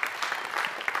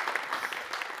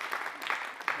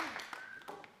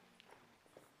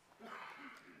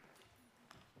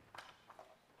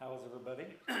 How's everybody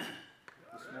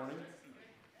this morning?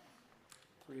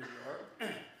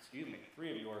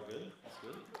 Three of you are good. That's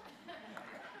good.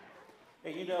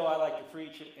 Hey, you know I like to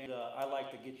preach and I like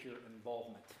to get your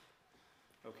involvement.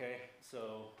 Okay,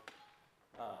 so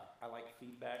I like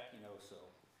feedback, so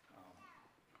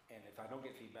and if I don't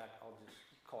get feedback, I'll just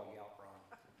call you out, Ron.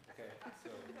 Okay, so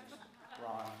just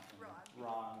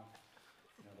Ron,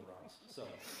 the Rons. So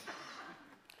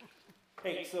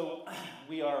hey, so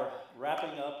we are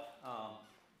wrapping up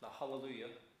the Hallelujah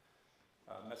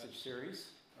message series.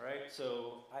 All right,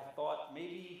 so I thought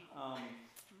maybe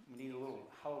we need a little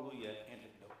Hallelujah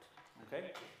anecdote.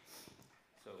 Okay,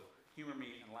 so humor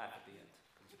me and laugh at the end.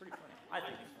 It's pretty funny. I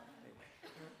think it's funny.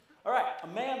 Anyway. All right, a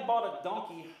man bought a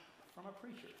donkey from a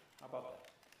preacher. How about that?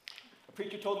 A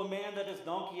preacher told the man that his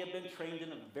donkey had been trained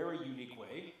in a very unique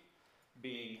way,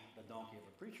 being the donkey of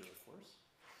a preacher, of course.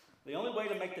 The only way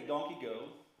to make the donkey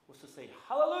go was to say,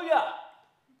 Hallelujah!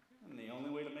 And the only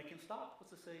way to make him stop was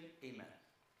to say, Amen.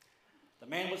 The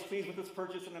man was pleased with his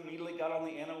purchase and immediately got on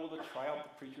the animal to try out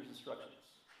the preacher's instructions.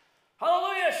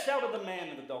 Hallelujah! Shouted the man,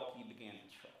 and the donkey began to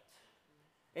trot.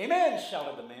 Amen!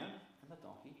 Shouted the man, and the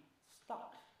donkey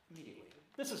stopped immediately.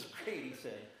 This is great, he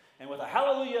said. And with a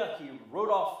hallelujah, he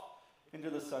rode off into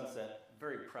the sunset,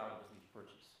 very proud of his new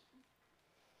purchase.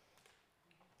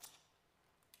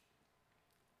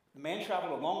 The man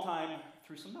traveled a long time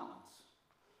through some mountains.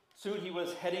 Soon he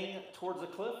was heading towards a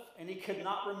cliff, and he could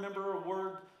not remember a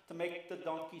word to make the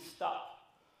donkey stop.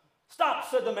 Stop,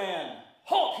 said the man.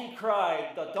 Halt, he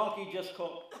cried. The donkey just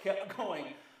kept going.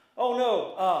 Oh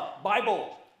no,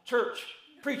 Bible, church,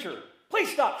 preacher, please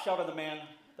stop, shouted the man.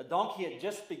 The donkey had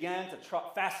just begun to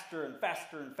trot faster and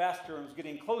faster and faster and was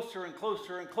getting closer and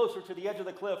closer and closer to the edge of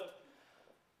the cliff.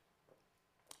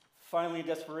 Finally, in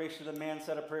desperation, the man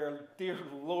said a prayer, Dear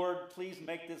Lord, please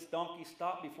make this donkey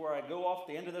stop before I go off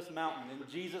the end of this mountain. In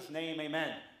Jesus' name,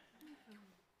 amen.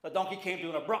 The donkey came to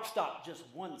an abrupt stop, just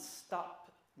one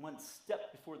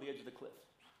step before the edge of the cliff.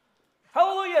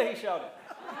 Hallelujah, he shouted.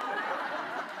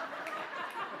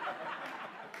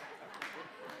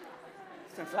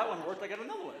 Since that one worked, I got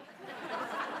another one.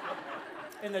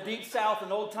 In the deep South,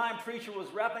 an old-time preacher was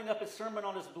wrapping up his sermon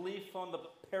on his belief on the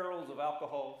perils of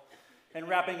alcohol and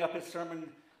wrapping up his sermon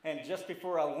And just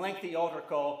before a lengthy altar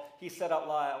call, he said out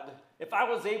loud, "If I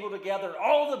was able to gather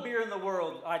all the beer in the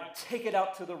world, I'd take it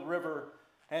out to the river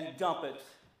and dump it."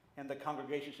 And the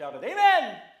congregation shouted,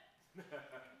 "Amen!"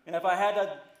 And if I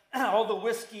had all the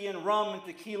whiskey and rum and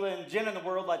tequila and gin in the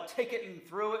world, I'd take it and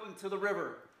throw it into the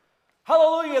river.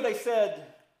 "Hallelujah," they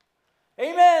said.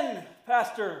 "Amen,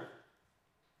 Pastor."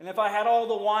 And if I had all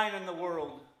the wine in the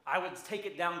world, I would take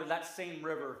it down to that same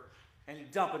river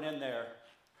and dump it in there.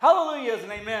 Hallelujahs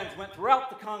and amens went throughout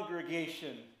the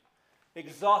congregation.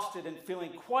 Exhausted and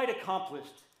feeling quite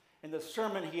accomplished in the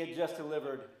sermon he had just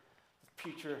delivered, the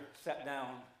preacher sat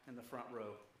down in the front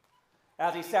row.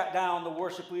 As he sat down, the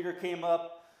worship leader came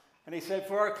up and he said,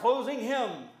 "For our closing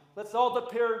hymn, let's all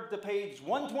prepare to page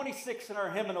 126 in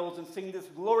our hymnals and sing this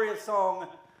glorious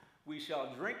song, 'We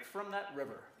Shall Drink from That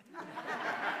River.'"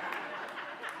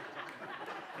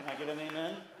 Can I get an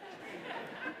amen?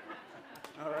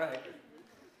 All right.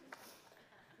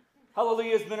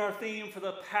 Hallelujah has been our theme for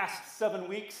the past 7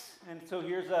 weeks, and so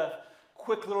here's a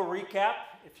quick little recap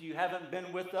if you haven't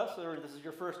been with us or this is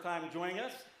your first time joining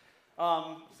us.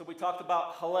 So we talked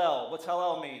about Hallel. What's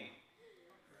Hallel mean?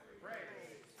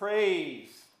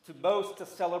 Praise. To boast, to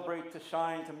celebrate, to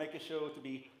shine, to make a show, to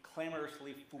be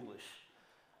clamorously foolish.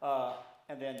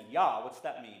 And then Yah, what's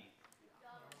that mean?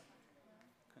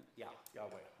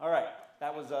 Yahweh. All right,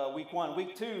 that was week 1.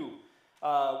 Week 2,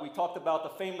 we talked about the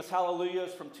famous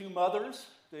hallelujahs from 2 mothers.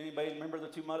 Did anybody remember the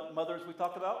 2 mothers we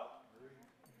talked about?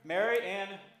 Mary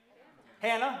and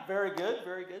Hannah. Very good,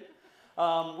 very good.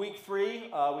 Week 3,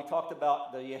 we talked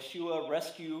about the Yeshua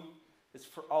rescue is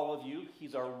for all of you.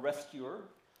 He's our rescuer.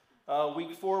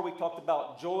 Week 4, we talked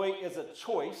about joy is a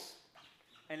choice,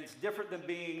 and it's different than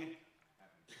being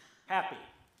happy.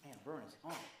 Man, Vern is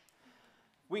on.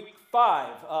 Week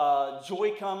 5,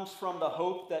 joy comes from the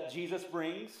hope that Jesus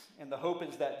brings, and the hope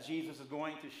is that Jesus is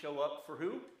going to show up for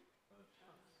who?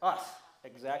 Us.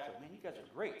 Exactly. Man, you guys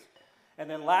are great. And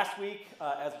then last week,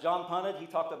 as John punted, he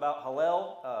talked about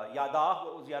Hallel, Yada.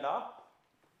 What was Yada?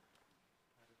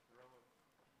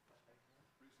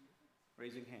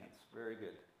 Raising hands. Very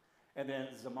good. And then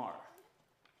Zamar.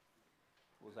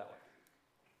 What was that one?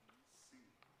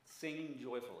 Sing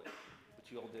joyfully,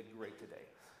 which you all did great today.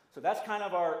 So that's kind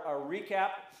of our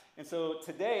recap. And so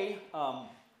today,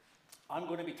 I'm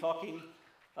going to be talking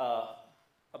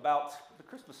about the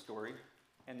Christmas story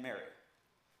and Mary.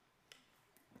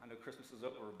 I know Christmas is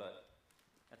over, but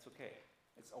that's okay.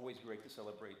 It's always great to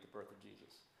celebrate the birth of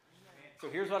Jesus. So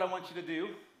here's what I want you to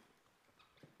do.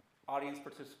 Audience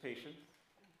participation.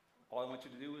 All I want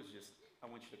you to do is I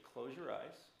want you to close your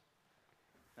eyes.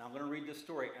 And I'm going to read this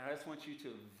story, and I just want you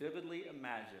to vividly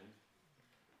imagine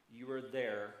you were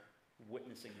there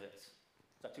witnessing this.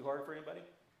 Is that too hard for anybody?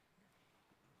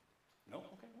 No?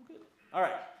 Okay, well, good. All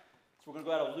right. So we're going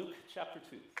to go out of Luke chapter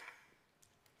 2.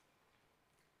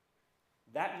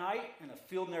 That night, in a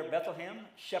field near Bethlehem,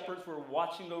 shepherds were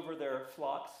watching over their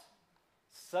flocks.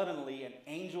 Suddenly, an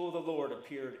angel of the Lord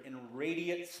appeared in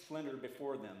radiant splendor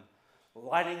before them,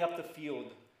 lighting up the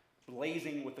field,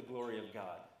 blazing with the glory of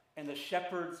God. And the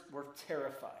shepherds were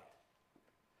terrified.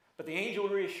 But the angel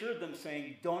reassured them,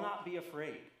 saying, "Do not be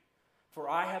afraid, for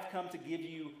I have come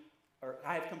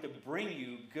to bring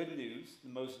you good news, the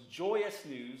most joyous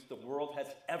news the world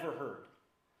has ever heard.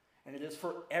 And it is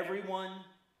for everyone,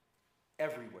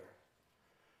 everywhere.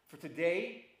 For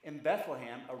today in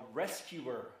Bethlehem, a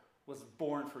rescuer was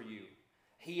born for you.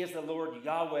 He is the Lord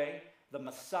Yahweh, the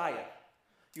Messiah.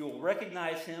 You will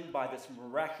recognize him by this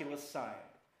miraculous sign.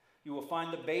 You will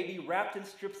find the baby wrapped in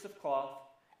strips of cloth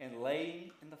and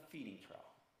laying in the feeding trough."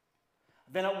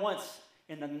 Then at once,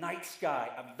 in the night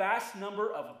sky, a vast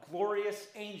number of glorious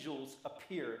angels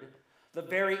appeared, the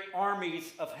very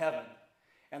armies of heaven.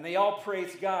 And they all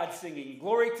praised God, singing,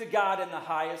 "Glory to God in the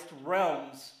highest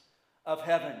realms of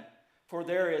heaven, for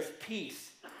there is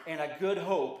peace and a good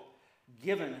hope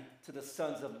given to the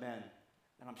sons of men."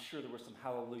 And I'm sure there were some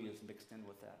hallelujahs mixed in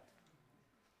with that.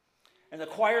 And the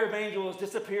choir of angels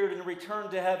disappeared and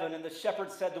returned to heaven, and the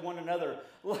shepherds said to one another,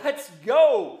 "Let's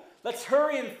go. Let's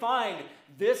hurry and find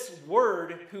this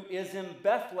word who is in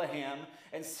Bethlehem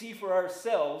and see for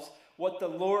ourselves what the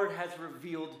Lord has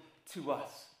revealed to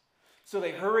us." So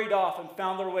they hurried off and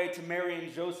found their way to Mary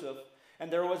and Joseph,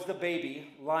 and there was the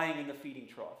baby lying in the feeding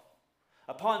trough.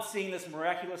 Upon seeing this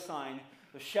miraculous sign,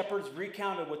 the shepherds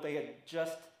recounted what they had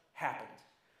just happened.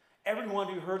 Everyone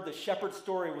who heard the shepherd's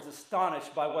story was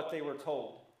astonished by what they were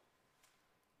told.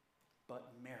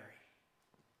 But Mary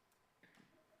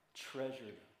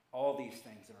treasured all these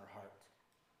things in her heart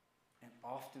and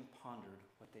often pondered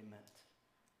what they meant.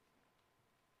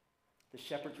 The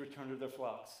shepherds returned to their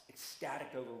flocks,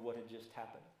 ecstatic over what had just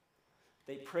happened.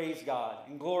 They praise God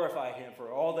and glorify Him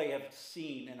for all they have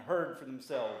seen and heard for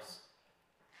themselves,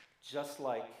 just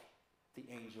like the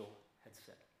angel had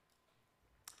said.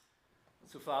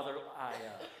 So, Father,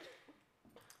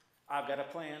 I've got a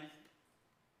plan,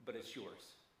 but it's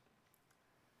yours.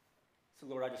 So,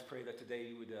 Lord, I just pray that today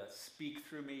you would speak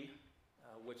through me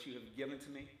what you have given to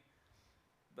me.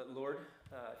 But, Lord,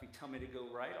 if you tell me to go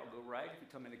right, I'll go right. If you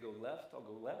tell me to go left, I'll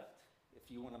go left. If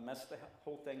you want to mess the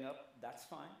whole thing up, that's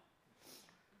fine.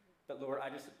 But, Lord, I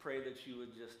just pray that you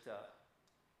would just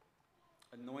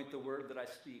anoint the word that I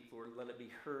speak, Lord. Let it be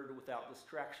heard without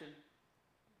distraction.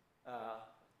 I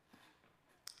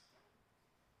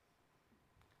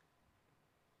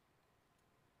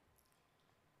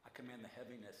command the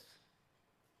heaviness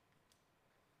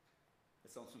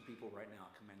that's on some people right now.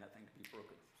 I command that thing to be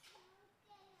broken.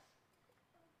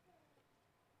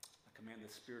 I command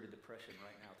the spirit of depression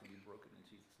right now to be broken in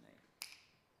Jesus' name.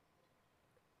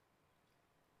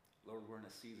 Lord, we're in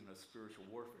a season of spiritual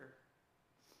warfare,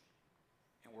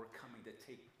 and we're coming to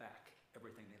take back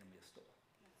everything the enemy has stolen.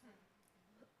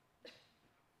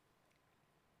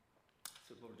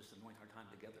 So, Lord, just anoint our time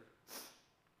together,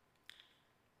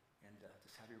 and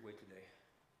just have your way today.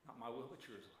 Not my will, but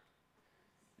yours, Lord.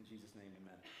 In Jesus' name,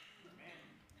 amen. Amen.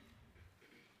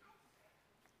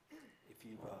 If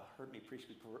you've heard me preach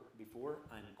before,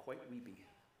 I'm quite weepy.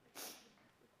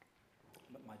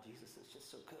 But my Jesus is just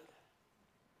so good.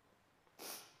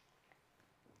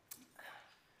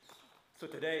 So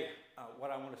today,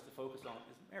 what I want us to focus on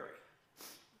is Mary.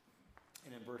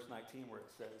 And in verse 19 where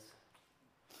it says,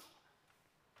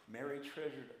 Mary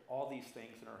treasured all these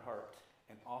things in her heart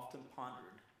and often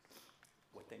pondered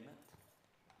what they meant.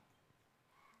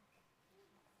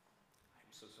 I'm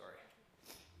so sorry.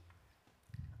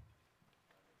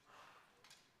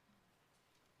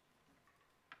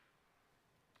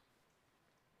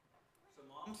 So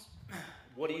moms,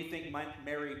 what do you think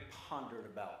Mary pondered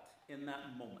about in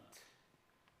that moment?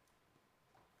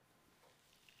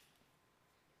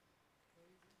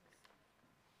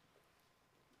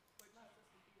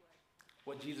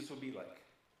 What Jesus would be like.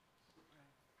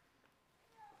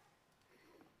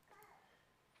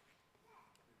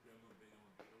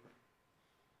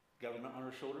 Government on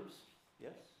her shoulders?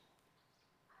 Yes.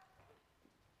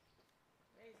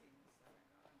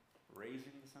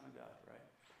 Raising the Son of God, right?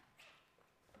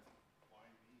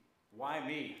 Why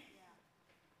me?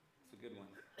 It's a good one.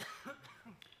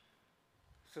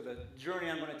 So the journey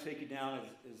I'm going to take you down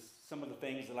is some of the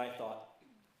things that I thought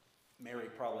Mary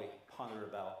probably pondered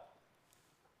about.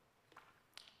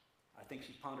 I think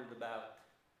she pondered about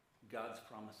God's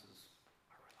promises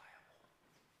are reliable.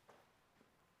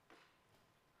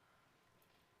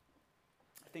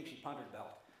 I think she pondered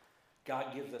about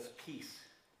God gives us peace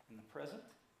in the present.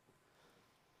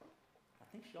 I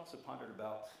think she also pondered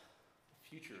about the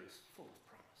future is full of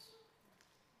promise.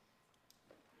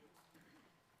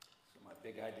 So my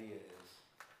big idea is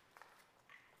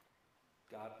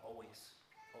God always,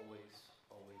 always,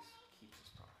 always keeps his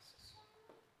promises.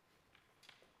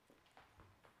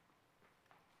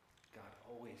 God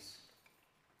always,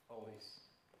 always,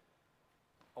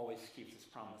 always keeps his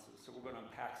promises. So we're going to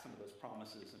unpack some of those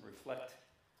promises and reflect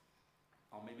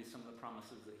on maybe some of the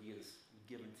promises that he has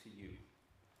given to you.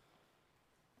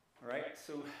 All right,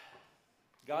 so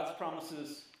God's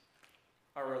promises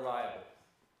are reliable.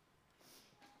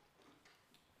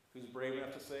 Who's brave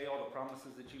enough to say all the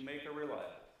promises that you make are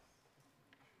reliable?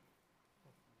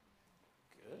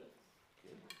 Good,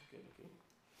 good, good, good.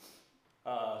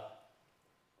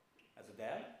 As a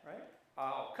dad, right?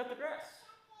 I'll cut the grass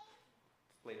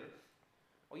later.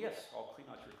 Oh yes, I'll clean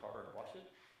out your car and wash it.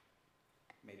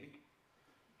 Maybe.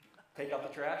 Take out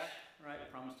the trash, right? I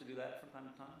promise to do that from time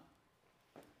to time.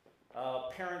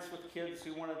 Parents with kids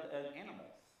who wanted an animal.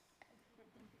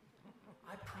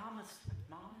 I promise,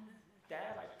 Mom,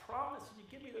 Dad, I promise if you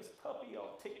give me this puppy,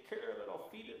 I'll take care of it, I'll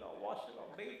feed it, I'll wash it,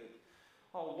 I'll bathe it,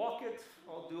 I'll walk it,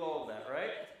 I'll do all of that,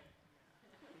 right?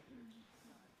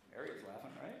 Mary's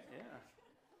laughing, right? Yeah.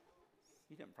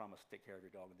 You didn't promise to take care of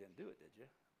your dog and didn't do it, did you?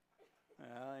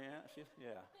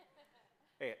 Yeah.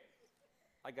 Hey,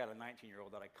 I got a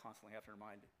 19-year-old that I constantly have to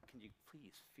remind, can you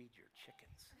please feed your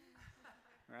chickens?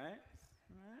 Right?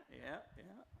 Yeah.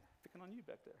 Picking on you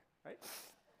back there, right?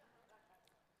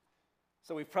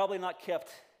 So we've probably not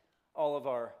kept all of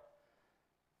our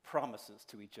promises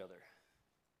to each other,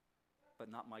 but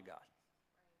not my God.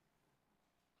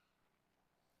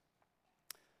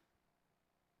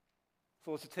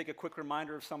 So let's just take a quick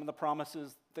reminder of some of the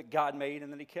promises that God made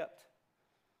and that he kept.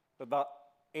 About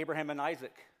Abraham and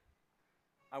Isaac.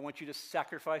 I want you to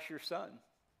sacrifice your son.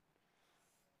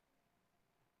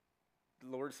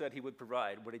 Lord said he would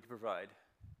provide. What did he provide?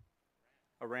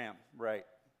 A ram, right.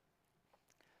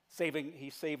 He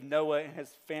saved Noah and his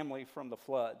family from the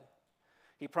flood.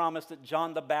 He promised that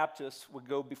John the Baptist would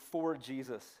go before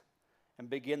Jesus and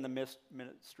begin the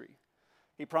ministry.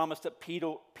 He promised that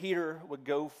Peter would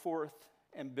go forth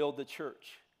and build the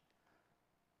church.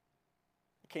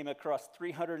 He came across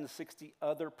 360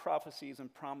 other prophecies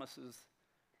and promises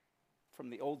from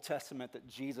the Old Testament that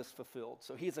Jesus fulfilled.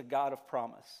 So he's a God of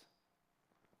promise.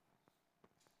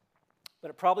 But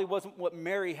it probably wasn't what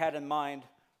Mary had in mind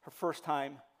her first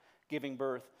time giving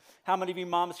birth. How many of you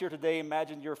moms here today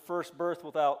imagined your first birth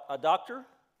without a doctor,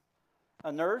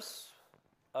 a nurse,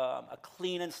 a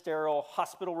clean and sterile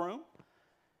hospital room,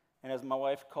 and as my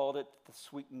wife called it, the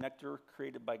sweet nectar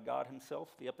created by God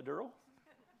himself, the epidural?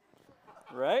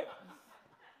 Right?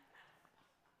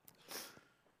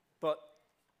 But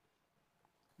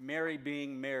Mary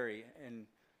being Mary and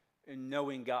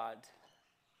knowing God,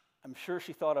 I'm sure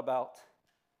she thought about,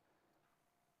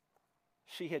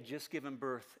 she had just given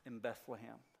birth in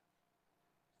Bethlehem,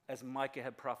 as Micah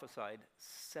had prophesied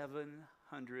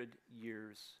 700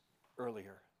 years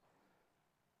earlier.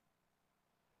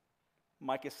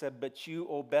 Micah said, "But you,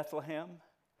 O Bethlehem,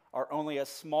 are only a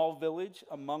small village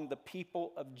among the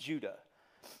people of Judah.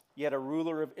 Yet a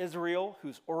ruler of Israel,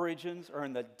 whose origins are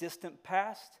in the distant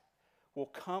past, will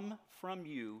come from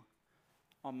you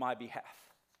on my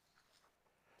behalf."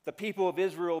 The people of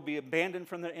Israel will be abandoned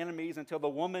from their enemies until the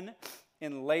woman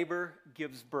in labor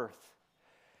gives birth.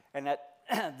 And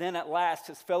then at last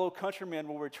his fellow countrymen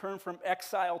will return from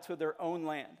exile to their own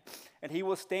land. And he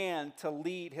will stand to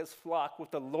lead his flock with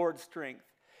the Lord's strength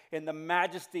in the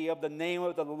majesty of the name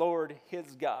of the Lord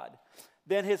his God.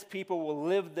 Then his people will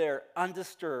live there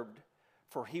undisturbed,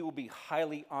 for he will be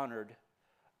highly honored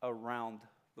around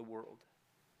the world.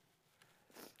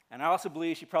 And I also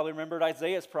believe she probably remembered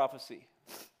Isaiah's prophecy.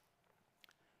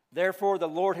 Therefore, the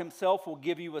Lord himself will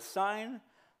give you a sign.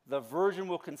 The virgin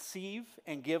will conceive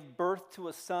and give birth to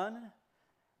a son,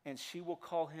 and she will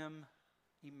call him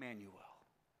Emmanuel.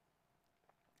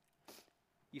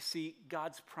 You see,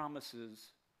 God's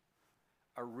promises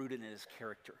are rooted in his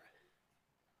character.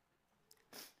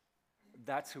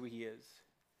 That's who he is.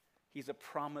 He's a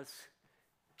promise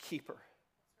keeper.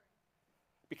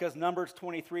 Because Numbers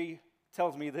 23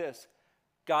 tells me this: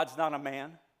 God's not a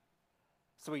man,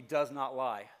 so he does not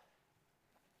lie.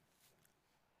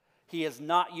 He is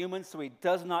not human, so he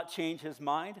does not change his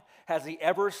mind. Has he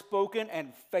ever spoken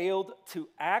and failed to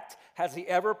act? Has he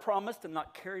ever promised and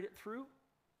not carried it through?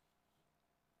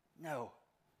 No.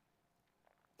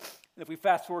 And if we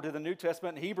fast forward to the New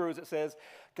Testament, in Hebrews it says,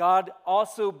 God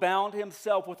also bound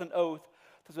himself with an oath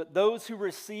so that those who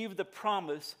received the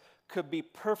promise could be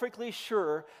perfectly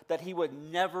sure that he would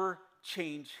never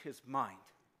change his mind.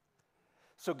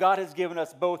 So God has given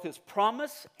us both his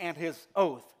promise and his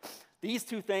oath. These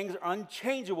two things are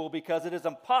unchangeable because it is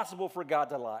impossible for God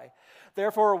to lie.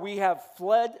 Therefore, we have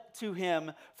fled to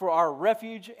him for our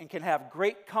refuge and can have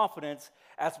great confidence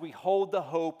as we hold the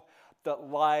hope that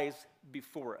lies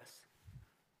before us.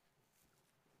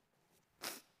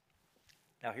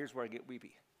 Now, here's where I get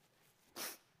weepy. In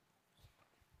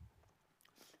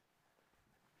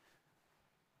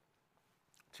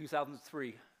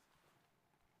 2003,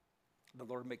 the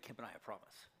Lord made Kim and I a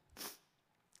promise.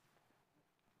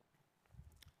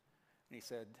 And he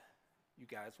said, you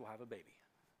guys will have a baby.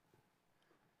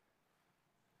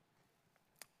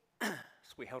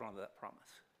 So we held on to that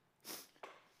promise.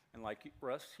 And like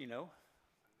Russ, you know,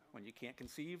 when you can't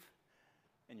conceive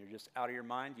and you're just out of your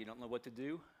mind, you don't know what to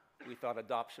do, we thought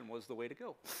adoption was the way to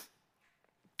go.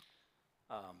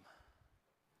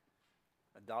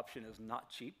 Adoption is not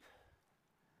cheap.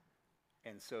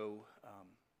 And so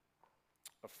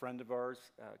a friend of ours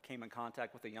came in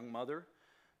contact with a young mother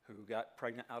who got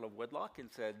pregnant out of wedlock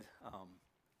and said,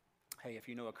 hey, if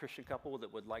you know a Christian couple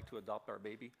that would like to adopt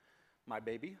my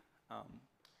baby,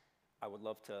 I would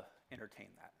love to entertain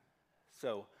that.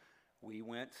 So we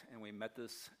went and we met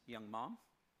this young mom.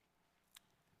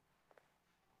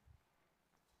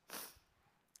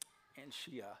 And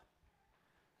she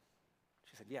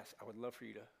said, yes, I would love for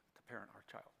you to parent our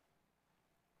child.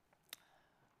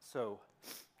 So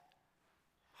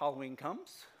Halloween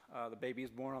comes. The baby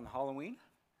is born on Halloween,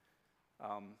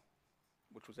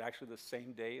 which was actually the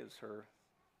same day as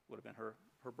would have been her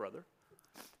brother.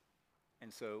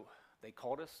 And so they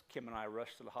called us. Kim and I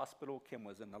rushed to the hospital. Kim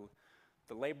was in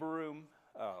the labor room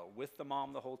with the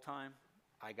mom the whole time.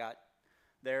 I got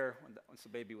there once the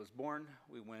baby was born.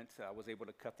 We went. I was able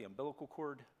to cut the umbilical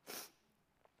cord.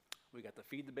 We got to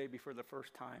feed the baby for the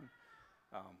first time.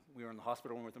 We were in the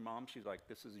hospital room with her mom. She's like,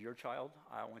 this is your child.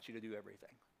 I want you to do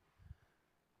everything.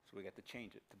 So we got to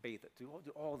change it, to bathe it, do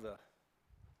all the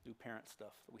new parent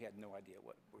stuff. We had no idea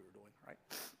what we were doing, right?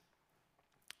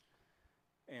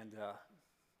 And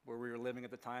where we were living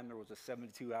at the time, there was a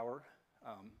 72-hour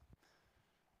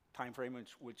time frame in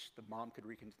which the mom could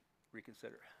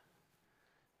reconsider.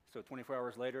 So 24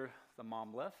 hours later, the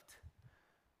mom left.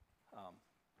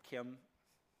 Kim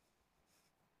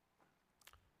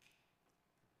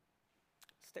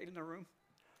stayed in the room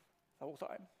the whole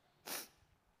time.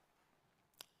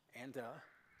 And it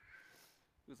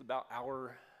was about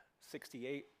hour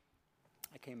 68.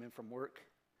 I came in from work,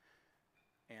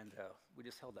 and we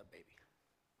just held that baby.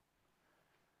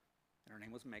 And her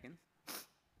name was Megan.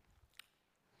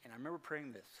 And I remember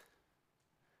praying this: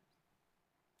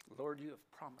 Lord, you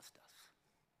have promised us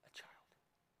a child.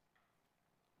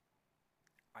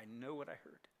 I know what I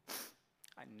heard.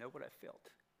 I know what I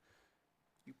felt.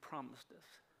 You promised us.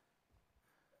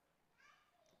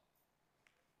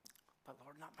 But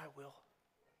Lord, not my will,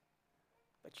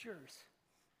 but yours.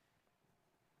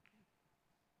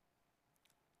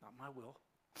 Not my will,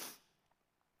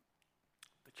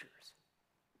 but yours.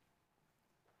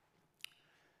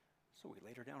 So we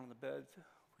laid her down on the bed,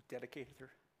 we dedicated her,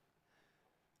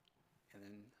 and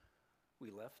then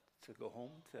we left to go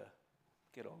home to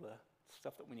get all the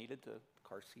stuff that we needed, the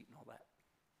car seat and all that.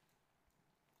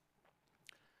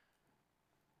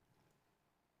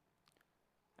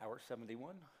 Hour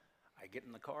 71, I get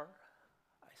in the car,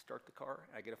 I start the car,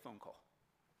 and I get a phone call.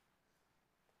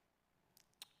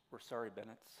 We're sorry,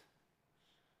 Bennett's.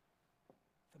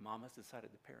 The mom has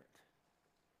decided to parent.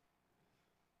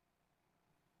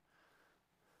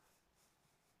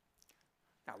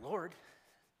 Now, Lord,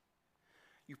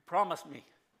 you promised me.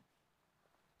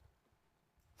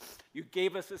 You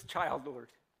gave us this child, Lord.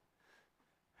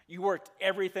 You worked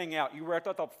everything out. You worked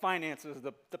out the finances,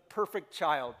 the perfect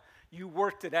child. You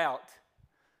worked it out.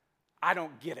 I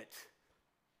don't get it.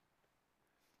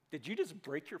 Did you just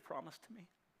break your promise to me?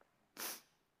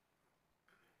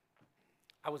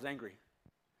 I was angry.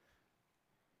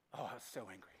 Oh, I was so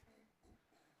angry.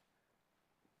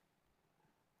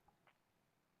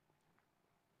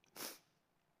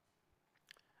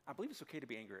 I believe it's okay to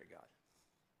be angry at God.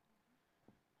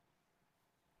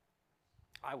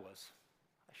 I was.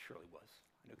 I surely was.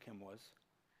 I know Kim was.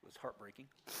 It was heartbreaking.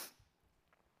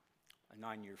 A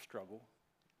 9-year struggle.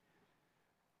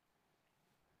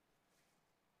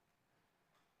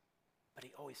 But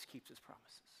he always keeps his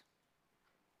promises.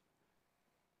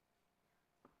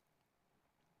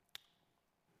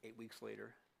 Eight weeks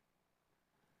later,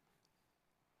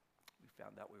 we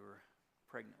found out we were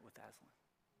pregnant with Aslan.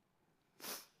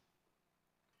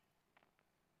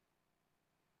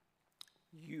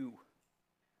 You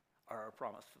are our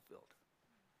promise fulfilled.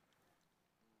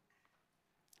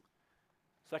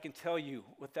 So I can tell you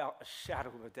without a shadow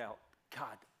of a doubt,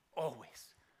 God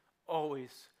always,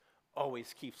 always,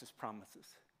 always keeps his promises.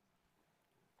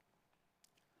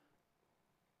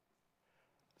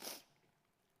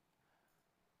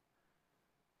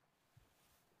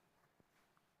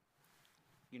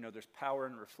 You know, there's power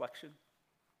in reflection.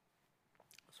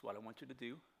 That's what I want you to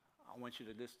do. I want you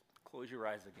to just close your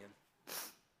eyes again.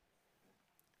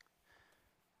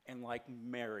 And like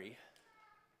Mary,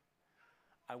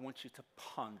 I want you to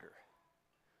ponder.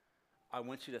 I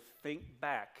want you to think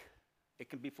back. It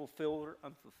can be fulfilled or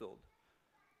unfulfilled.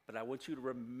 But I want you to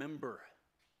remember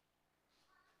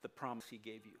the promise he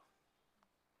gave you.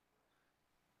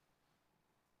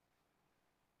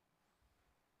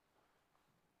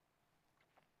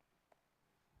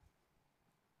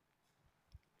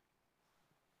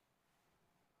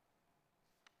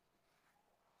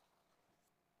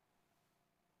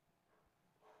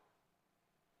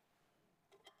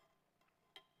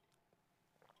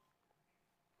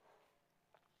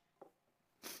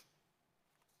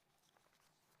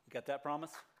 You got that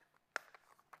promise?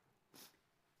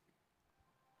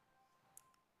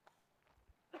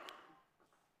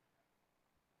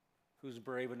 Who's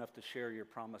brave enough to share your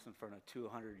promise in front of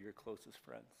 200 of your closest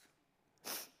friends?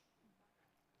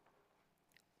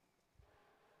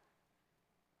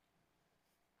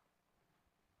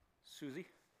 Susie?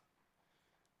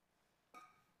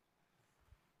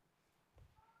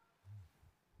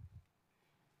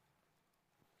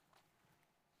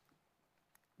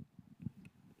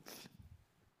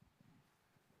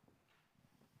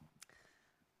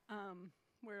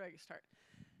 Where do I start?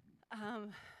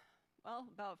 Well,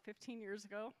 about 15 yeyears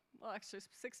ago, well, actually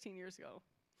 16 years ago,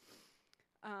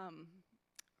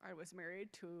 I was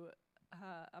married to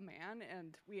a man,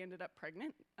 and we ended up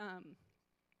pregnant. And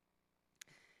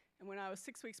when I was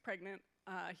 6 weeks pregnant,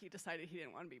 he decided he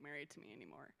didn't want to be married to me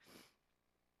anymore.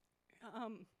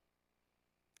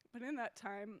 But in that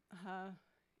time,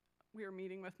 we were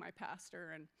meeting with my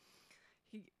pastor, and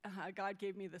God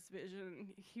gave me this vision.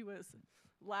 He was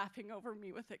laughing over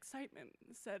me with excitement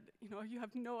and said, you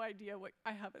have no idea what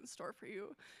I have in store for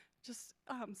you. Just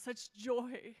such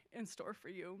joy in store for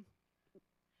you.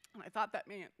 And I thought that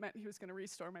meant he was going to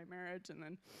restore my marriage, and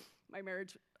then my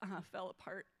marriage fell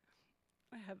apart.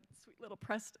 I had sweet little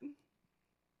Preston.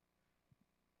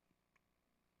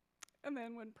 And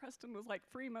then when Preston was like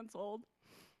 3 months old,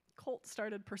 Colt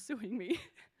started pursuing me.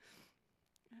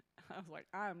 I was like,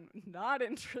 I'm not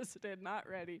interested, not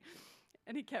ready.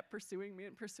 And he kept pursuing me,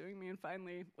 and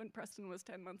finally, when Preston was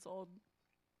 10 months old,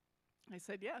 I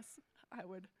said yes, I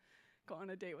would go on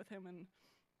a date with him, and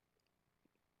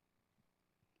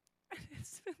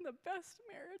it's been the best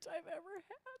marriage I've ever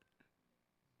had.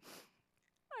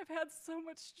 I've had so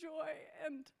much joy,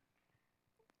 and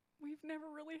we've never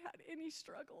really had any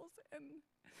struggles, and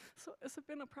so it's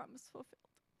been a promise fulfilled.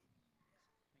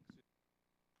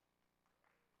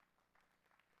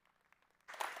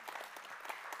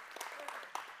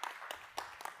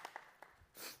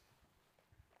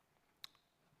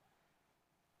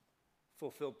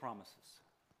 Fulfilled promises.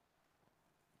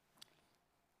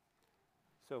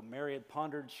 So Mary had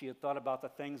pondered, she had thought about the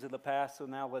things of the past, so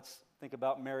now let's think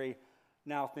about Mary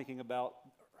now thinking about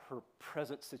her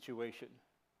present situation.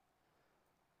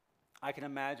 I can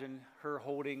imagine her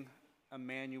holding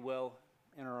Emmanuel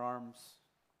in her arms.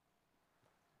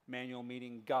 Emmanuel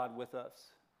meaning God with us.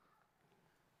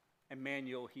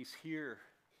 Emmanuel, he's here.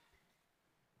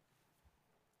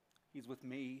 He's with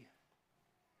me.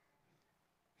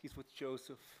 He's with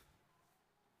Joseph.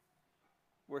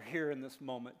 We're here in this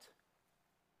moment.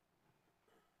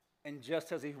 And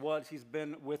just as he was, he's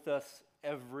been with us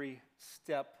every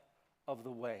step of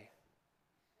the way.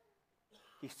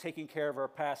 He's taking care of our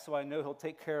past, so I know he'll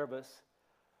take care of us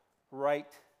right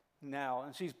now.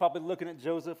 And she's probably looking at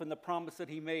Joseph and the promise that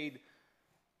he made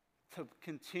to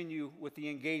continue with the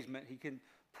engagement. He can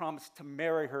promise to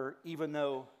marry her even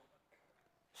though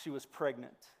she was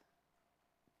pregnant.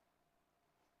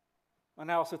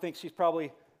 And I also think she's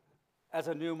probably, as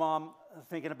a new mom,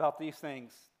 thinking about these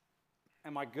things.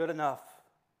 Am I good enough?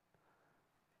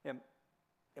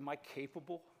 Am I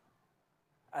capable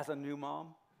as a new mom?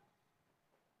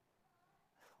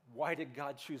 Why did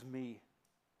God choose me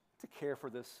to care for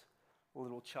this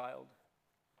little child?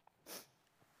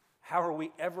 How are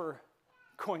we ever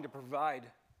going to provide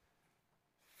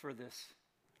for this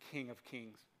King of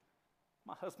Kings?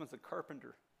 My husband's a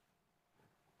carpenter.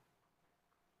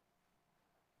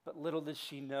 But little did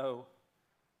she know,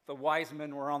 the wise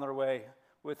men were on their way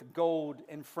with gold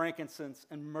and frankincense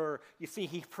and myrrh. You see,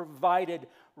 he provided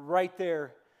right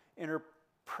there in her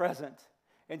present.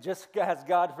 And just as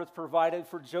God has provided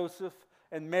for Joseph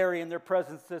and Mary in their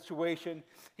present situation,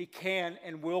 he can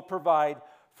and will provide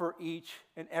for each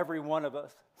and every one of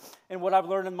us. And what I've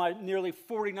learned in my nearly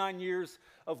 49 years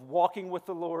of walking with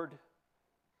the Lord,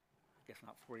 I guess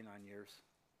not 49 years,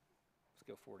 let's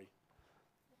go 40.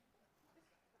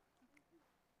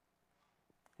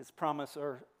 His promises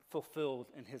are fulfilled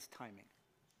in his timing.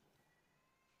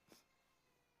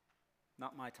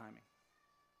 Not my timing.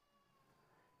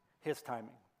 His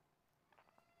timing.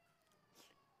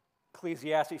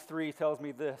 Ecclesiastes 3 tells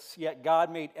me this, yet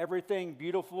God made everything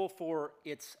beautiful for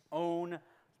its own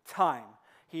time.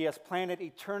 He has planted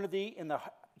eternity in the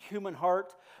human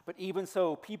heart, but even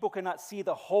so, people cannot see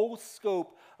the whole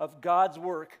scope of God's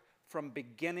work from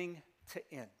beginning to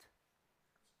end.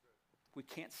 We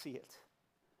can't see it,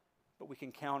 but we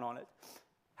can count on it.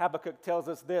 Habakkuk tells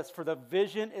us this, for the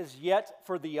vision is yet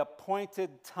for the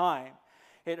appointed time.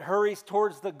 It hurries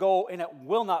towards the goal and it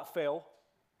will not fail.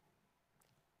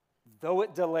 Though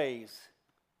it delays,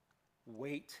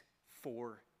 wait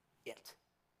for it.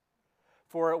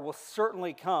 For it will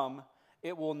certainly come.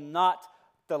 It will not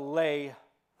delay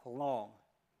long.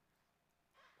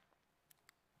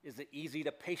 Is it easy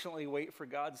to patiently wait for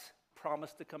God's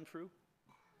promise to come true?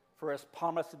 For his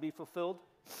promise to be fulfilled?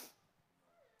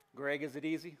 Greg, is it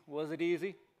easy? Was it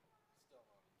easy?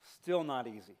 Still not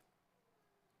easy.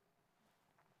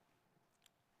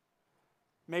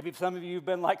 Maybe some of you have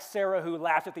been like Sarah, who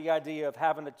laughed at the idea of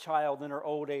having a child in her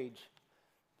old age.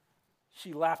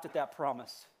 She laughed at that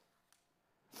promise.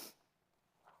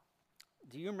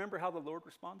 Do you remember how the Lord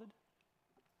responded?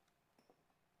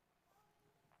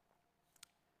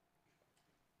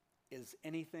 Is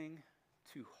anything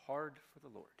too hard for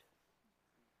the Lord?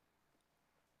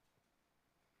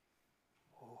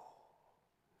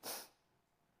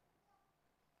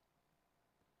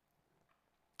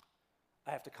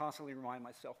 I have to constantly remind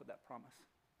myself of that promise.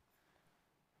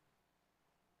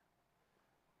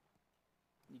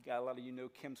 A lot of you know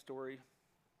Kim's story,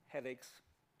 headaches,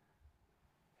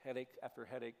 headache after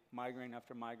headache, migraine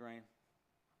after migraine.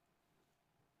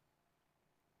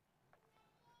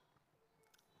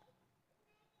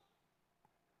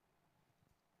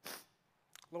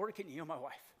 Lord, can you heal my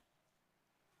wife?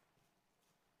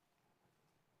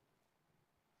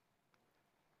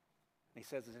 And he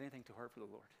says, is anything too hard for the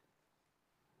Lord?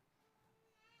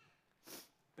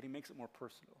 But he makes it more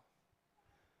personal.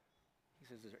 He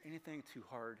says, is there anything too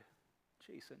hard,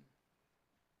 Jason,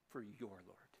 for your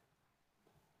Lord?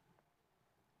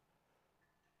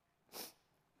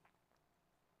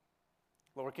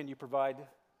 Lord, can you provide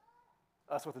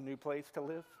us with a new place to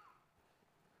live?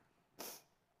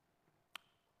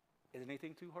 Is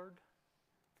anything too hard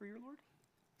for your Lord?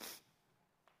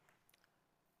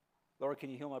 Lord, can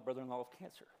you heal my brother-in-law of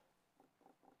cancer?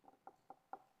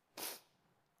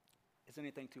 Is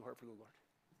anything too hard for the Lord?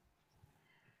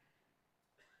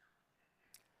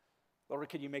 Lord,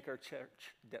 can you make our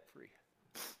church debt-free?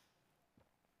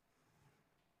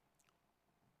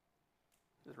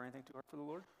 Is there anything too hard for the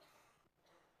Lord?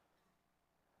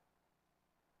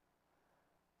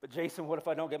 But Jason, what if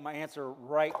I don't get my answer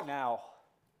right now?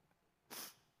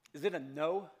 Is it a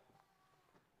no?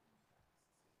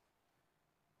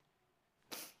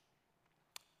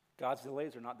 God's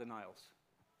delays are not denials.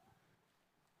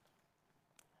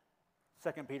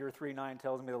 2 Peter 3:9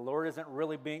 tells me the Lord isn't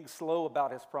really being slow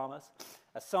about his promise,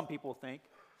 as some people think.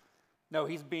 No,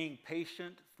 he's being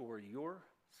patient for your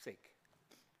sake.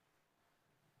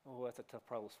 Oh, that's a tough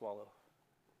problem to swallow.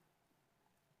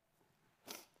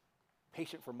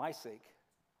 Patient for my sake.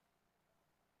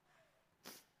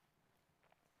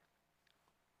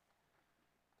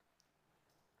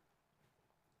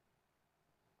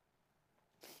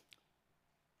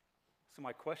 So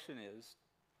my question is,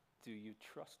 do you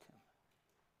trust him?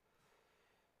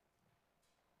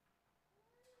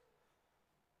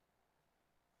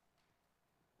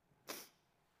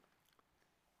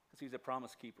 Because he's a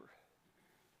promise keeper.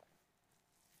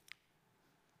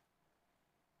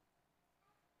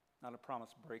 Not a promise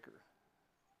breaker.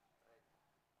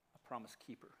 A promise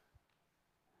keeper.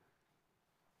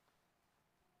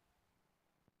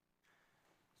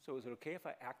 So is it okay if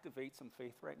I activate some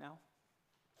faith right now?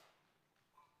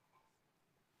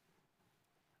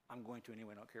 I'm going to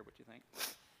anyway, I don't care what you think.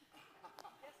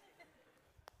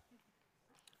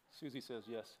 Susie says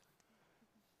yes.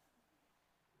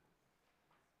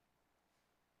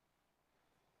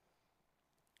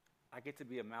 I get to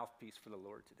be a mouthpiece for the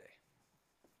Lord today.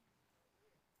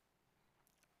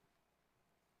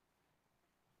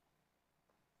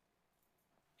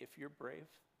 If you're brave,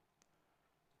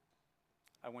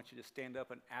 I want you to stand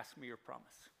up and ask me your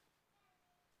promise.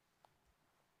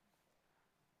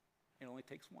 It only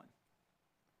takes one.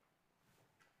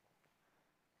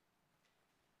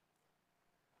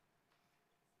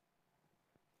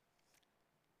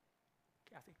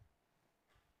 Kathy,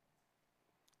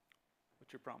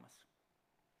 what's your promise?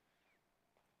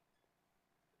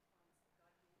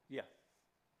 Yeah.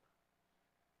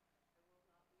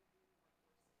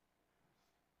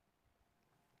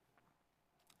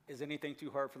 Is anything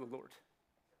too hard for the Lord?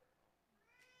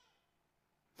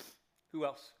 Who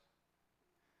else?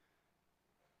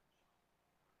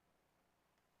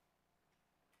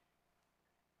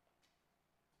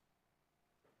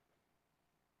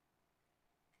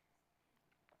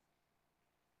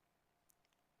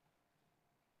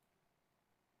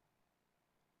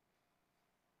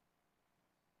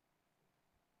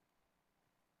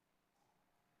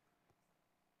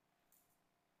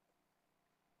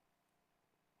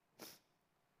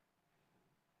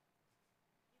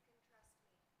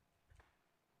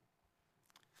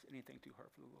 Is anything too hard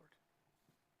for the Lord?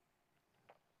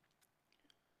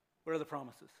 What are the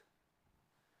promises?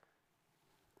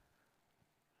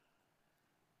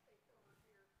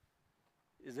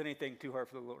 Is anything too hard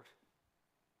for the Lord?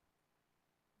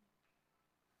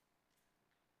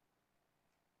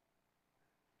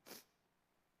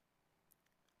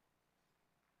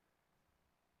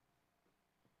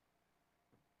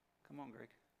 Come on, Greg.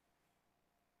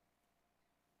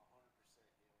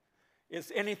 100%.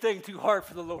 Is anything too hard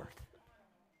for the Lord?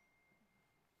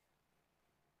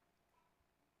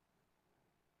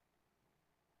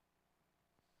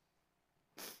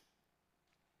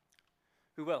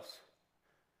 Who else?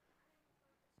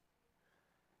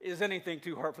 Is anything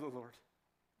too hard for the Lord?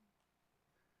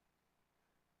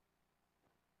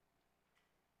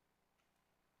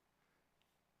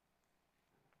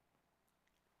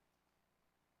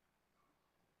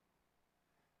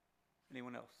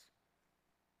 Anyone else?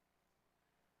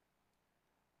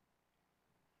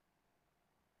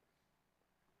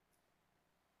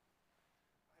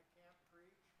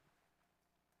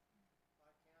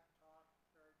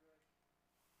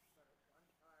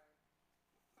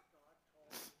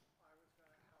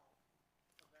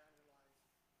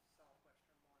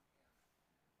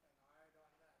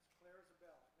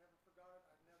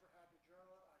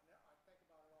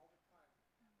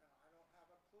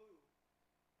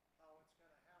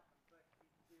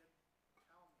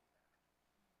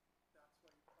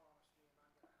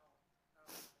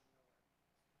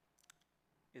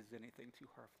 Is anything too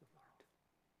hard for the Lord?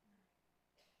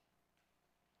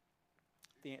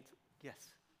 The answer,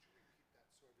 yes.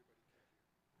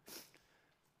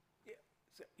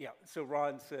 So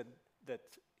Ron said that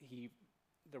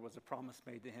there was a promise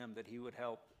made to him that he would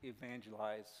help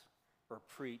evangelize or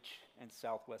preach in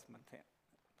Southwest Montana.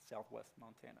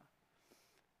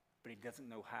 But he doesn't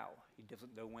know how. He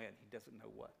doesn't know when. He doesn't know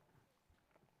what.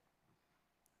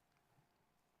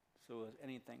 So is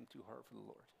anything too hard for the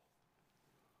Lord?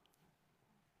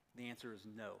 The answer is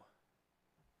no.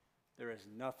 There is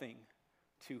nothing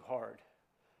too hard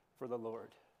for the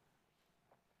Lord.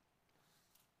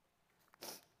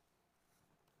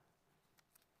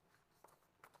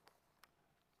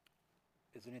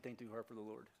 Is anything too hard for the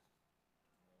Lord?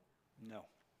 No.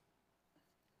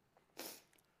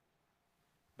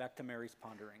 Back to Mary's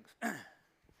ponderings.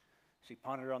 She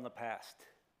pondered on the past,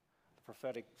 the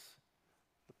prophetics,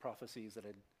 the prophecies that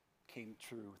had came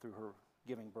true through her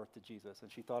giving birth to Jesus.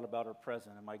 And she thought about her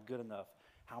present. Am I good enough?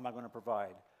 How am I going to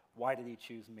provide? Why did he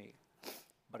choose me?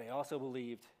 But I also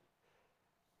believed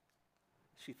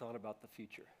she thought about the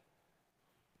future.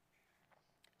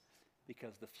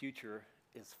 Because the future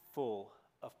is full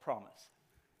of promise.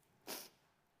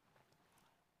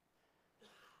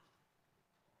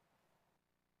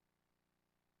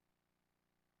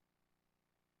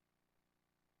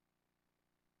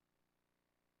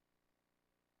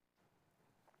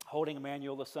 Holding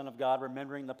Emmanuel, the Son of God,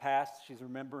 remembering the past, she's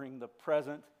remembering the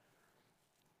present,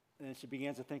 and then she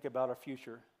begins to think about her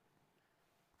future.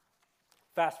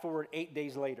 Fast forward 8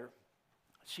 days later,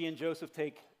 she and Joseph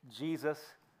take Jesus,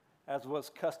 as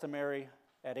was customary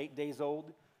at 8 days old,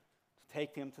 to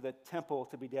take him to the temple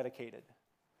to be dedicated.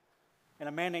 And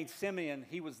a man named Simeon,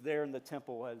 he was there in the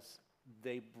temple as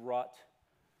they brought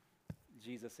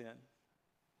Jesus in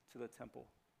to the temple.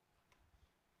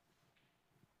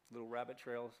 Little rabbit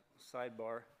trails,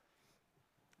 sidebar.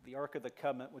 The Ark of the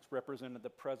Covenant, which represented the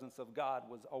presence of God,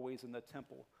 was always in the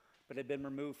temple, but had been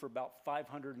removed for about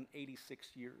 586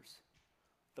 years.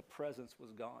 The presence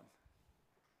was gone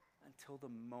until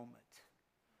the moment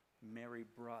Mary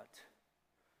brought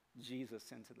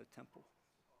Jesus into the temple.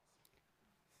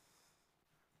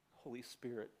 Holy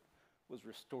Spirit was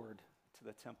restored to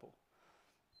the temple.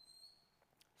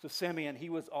 So Simeon, he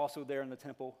was also there in the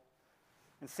temple.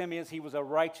 And Simeon, he was a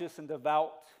righteous and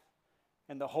devout,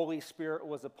 and the Holy Spirit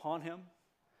was upon him.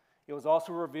 It was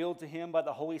also revealed to him by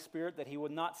the Holy Spirit that he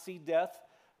would not see death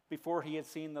before he had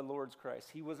seen the Lord's Christ.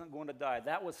 He wasn't going to die.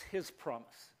 That was his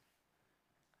promise.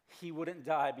 He wouldn't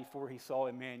die before he saw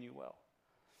Emmanuel.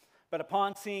 But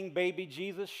upon seeing baby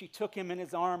Jesus, she took him in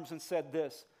his arms and said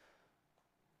this,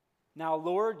 "Now,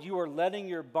 Lord, you are letting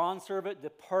your bondservant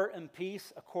depart in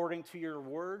peace according to your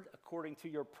word, according to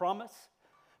your promise.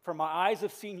 For my eyes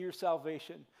have seen your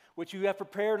salvation, which you have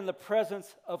prepared in the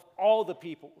presence of all the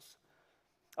peoples,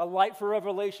 a light for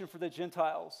revelation for the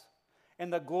Gentiles,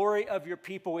 and the glory of your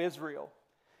people Israel."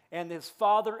 And his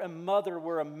father and mother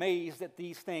were amazed at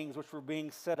these things which were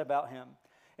being said about him.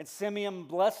 And Simeon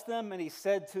blessed them, and he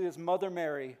said to his mother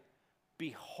Mary,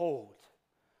 "Behold,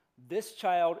 this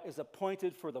child is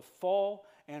appointed for the fall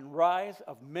and rise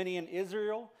of many in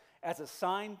Israel as a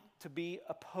sign to be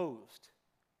opposed.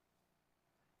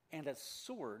 And a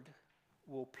sword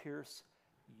will pierce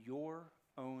your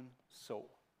own soul,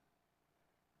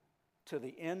 to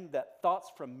the end that thoughts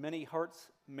from many hearts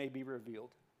may be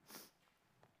revealed."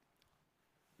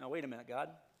 Now, wait a minute,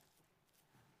 God.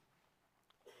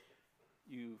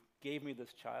 You gave me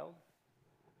this child.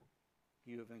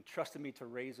 You have entrusted me to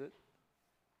raise it.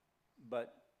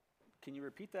 But can you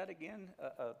repeat that again?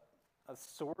 A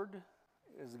sword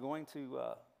is going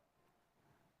to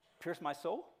pierce my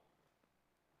soul?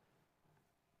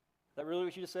 Is that really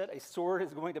what you just said? A sword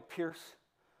is going to pierce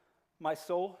my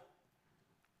soul?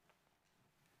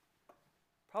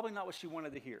 Probably not what she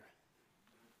wanted to hear.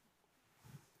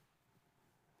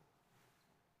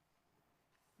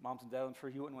 Moms and dads, I'm sure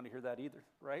you wouldn't want to hear that either,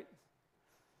 right?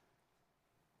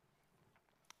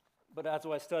 But as I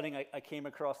was studying, I came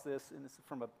across this, and it's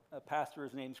from a pastor.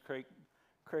 His name's Craig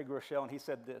Rochelle, and he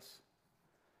said this: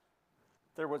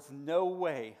 "There was no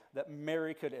way that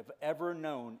Mary could have ever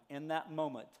known in that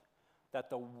moment that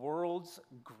the world's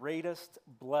greatest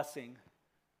blessing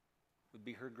would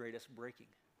be her greatest breaking.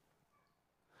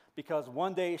 Because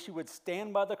one day she would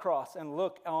stand by the cross and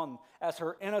look on as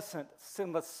her innocent,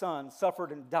 sinless son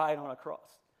suffered and died on a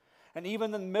cross. And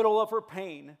even in the middle of her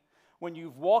pain, when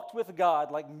you've walked with God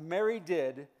like Mary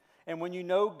did, and when you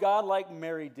know God like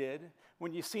Mary did,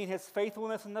 when you've seen his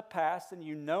faithfulness in the past and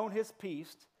you've known his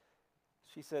peace,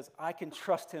 she says, I can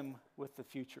trust him with the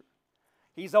future.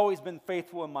 He's always been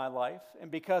faithful in my life,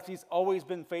 and because he's always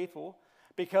been faithful,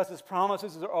 Because his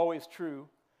promises are always true,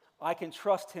 I can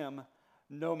trust him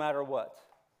no matter what.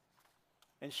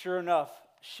 And sure enough,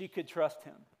 she could trust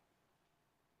him.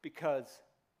 Because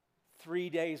 3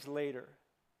 days later,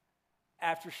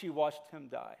 after she watched him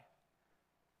die,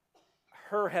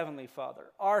 her Heavenly Father,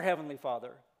 our Heavenly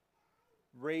Father,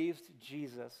 raised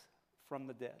Jesus from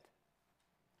the dead.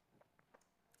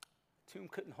 The tomb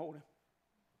couldn't hold him.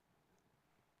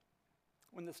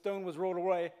 When the stone was rolled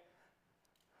away,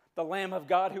 the Lamb of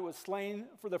God who was slain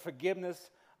for the forgiveness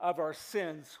of our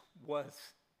sins was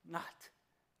not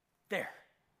there.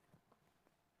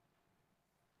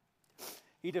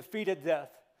 He defeated death,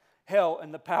 hell,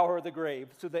 and the power of the grave,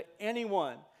 so that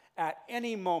anyone at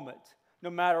any moment, no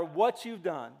matter what you've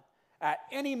done, at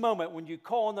any moment when you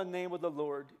call on the name of the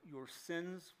Lord, your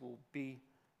sins will be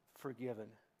forgiven.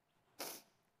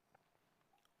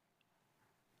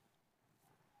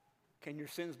 Can your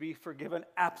sins be forgiven?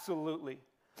 Absolutely.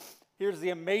 Here's the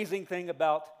amazing thing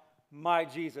about my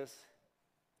Jesus.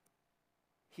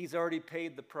 He's already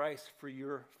paid the price for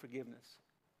your forgiveness.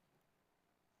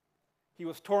 He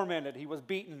was tormented, he was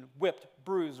beaten, whipped,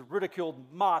 bruised,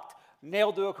 ridiculed, mocked,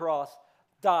 nailed to a cross,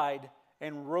 died,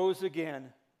 and rose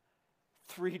again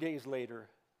 3 days later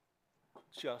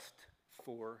just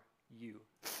for you.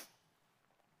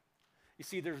 You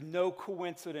see, there's no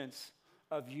coincidence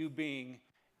of you being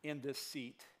in this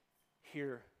seat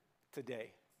here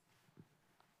today.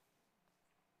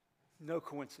 No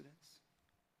coincidence.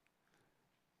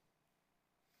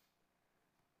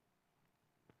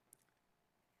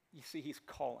 You see, he's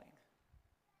calling.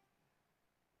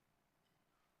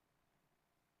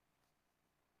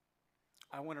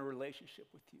 I want a relationship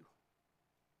with you.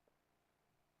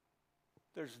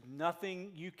 There's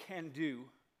nothing you can do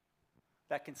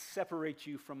that can separate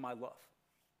you from my love.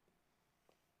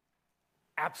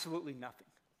 Absolutely nothing.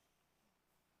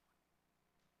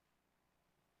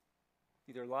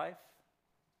 Neither life,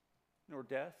 nor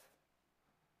death,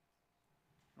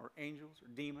 nor angels, or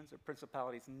demons, or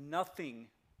principalities. Nothing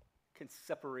can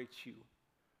separate you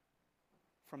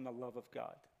from the love of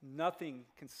God. Nothing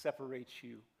can separate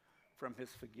you from his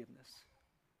forgiveness.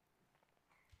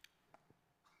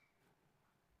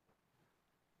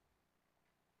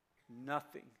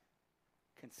 Nothing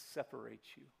can separate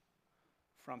you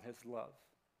from his love.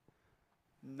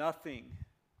 Nothing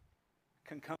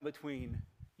can come between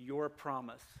your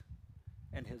promise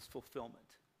and his fulfillment.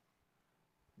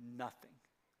 Nothing.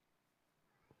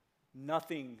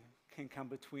 Nothing can come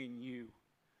between you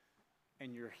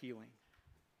and your healing.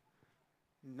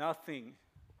 Nothing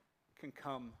can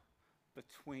come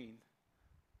between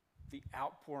the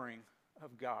outpouring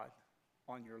of God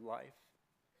on your life.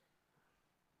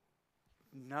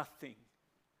 Nothing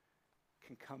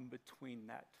can come between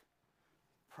that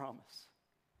promise.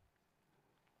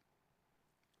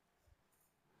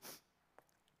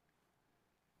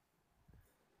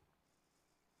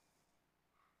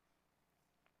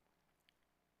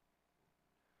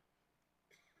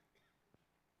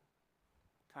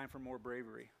 Time for more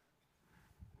bravery.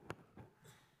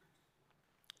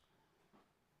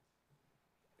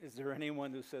 Is there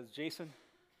anyone who says, Jason,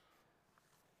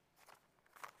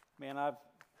 man,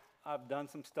 I've done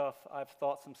some stuff, I've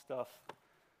thought some stuff.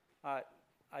 I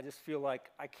just feel like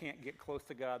I can't get close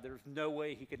to God. There's no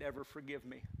way he could ever forgive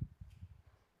me.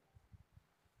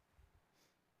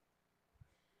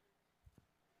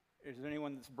 Is there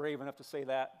anyone that's brave enough to say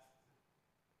that?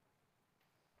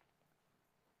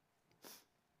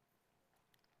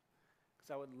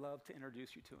 Because I would love to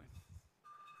introduce you to him.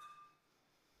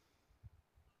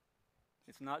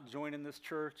 It's not joining this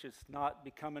church. It's not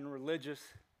becoming religious.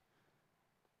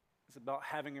 It's about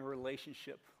having a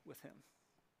relationship with him.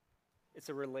 It's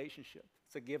a relationship.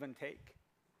 It's a give and take.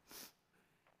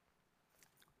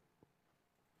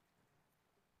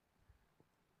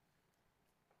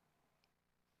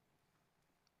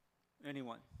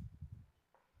 Anyone?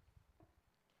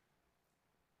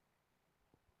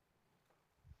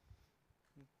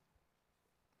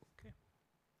 Okay.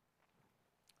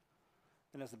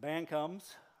 And as the band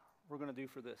comes, we're going to do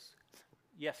for this.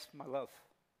 Yes, my love.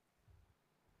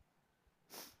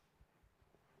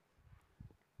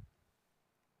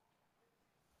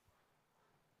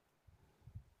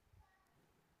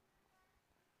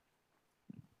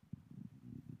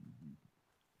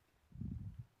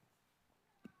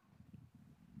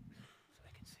 So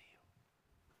they can see you.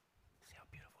 See how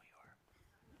beautiful you are.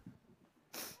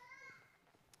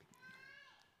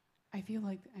 I feel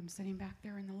like I'm sitting back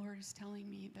there and the Lord is telling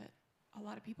me that a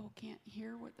lot of people can't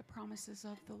hear what the promises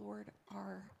of the Lord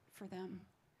are for them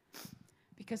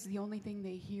because the only thing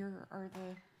they hear are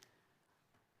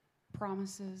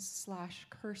promises /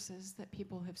 curses that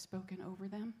people have spoken over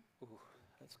them, Ooh,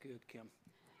 that's good, Kim.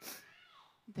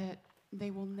 that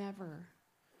they will never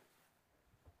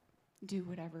do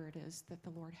whatever it is that the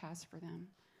Lord has for them.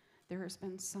 There has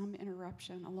been some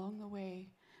interruption along the way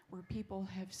where people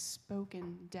have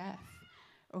spoken death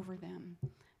over them,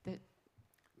 that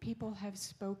people have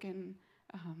spoken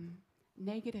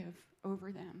negative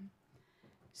over them,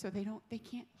 so they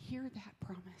can't hear that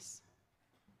promise.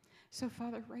 So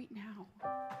Father, right now,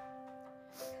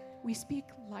 we speak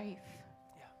life.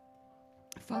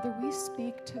 Father, we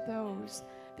speak to those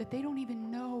that they don't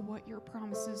even know what your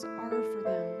promises are for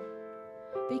them.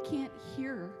 They can't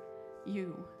hear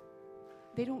you.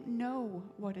 They don't know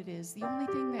what it is. The only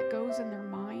thing that goes in their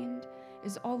mind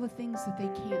is all the things that they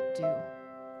can't do.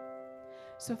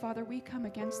 So, Father, we come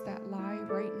against that lie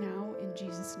right now in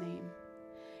Jesus' name,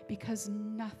 because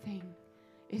nothing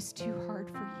is too hard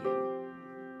for you.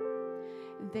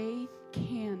 They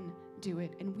can do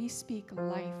it, and we speak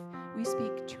life. We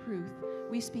speak truth.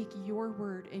 We speak your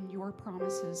word and your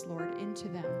promises, Lord, into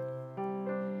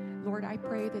them. Lord, I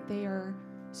pray that they are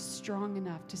strong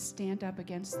enough to stand up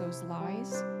against those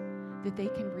lies, that they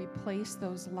can replace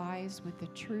those lies with the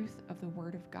truth of the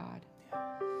Word of God,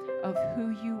 of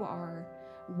who you are,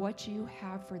 what you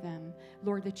have for them.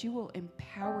 Lord, that you will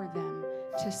empower them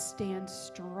to stand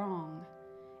strong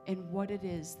in what it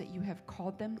is that you have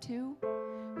called them to,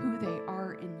 who they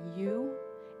are in you,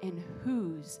 and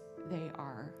whose they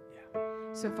are.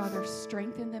 So, Father,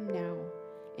 strengthen them now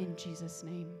in Jesus'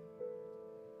 name.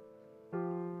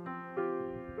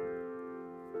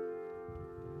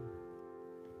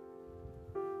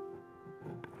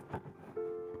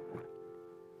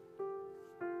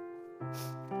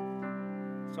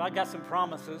 So I got some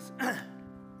promises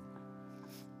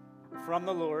from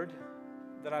the Lord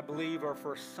that I believe are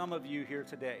for some of you here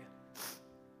today.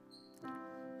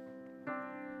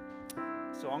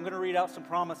 So I'm going to read out some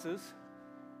promises.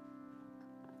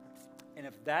 And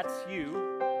if that's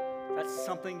you, that's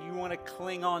something you want to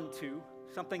cling on to,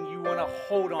 something you want to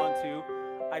hold on to,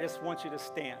 I just want you to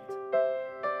stand.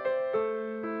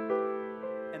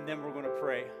 And then we're going to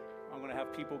pray. I'm going to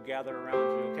have people gather around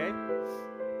you, okay?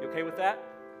 You okay with that?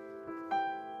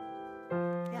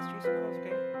 Yes, Jason, that was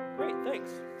okay. Great,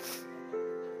 thanks.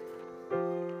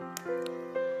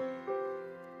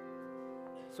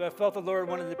 So I felt the Lord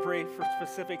wanted to pray for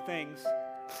specific things.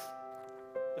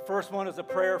 The first one is a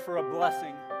prayer for a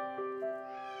blessing.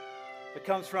 It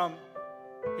comes from,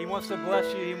 He wants to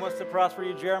bless you, He wants to prosper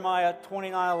you. Jeremiah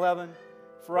 29:11.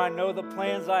 For I know the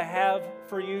plans I have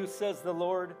for you, says the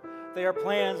Lord. They are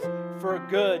plans for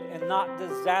good and not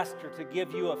disaster, to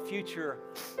give you a future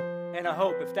and a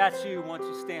hope. If that's you, why don't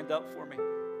you stand up for me?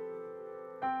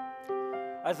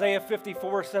 Isaiah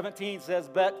 54:17 says,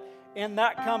 but in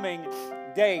that coming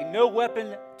day, no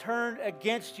weapon turned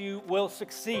against you will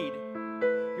succeed.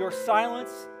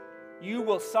 You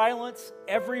will silence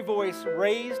every voice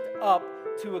raised up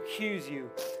to accuse you.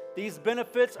 These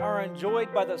benefits are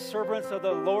enjoyed by the servants of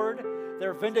the Lord.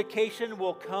 Their vindication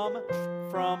will come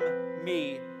from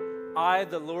me. I,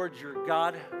 the Lord your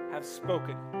God, have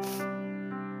spoken.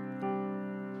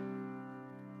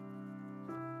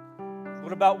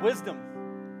 What about wisdom?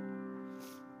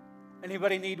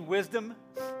 Anybody need wisdom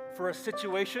for a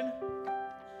situation?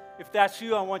 If that's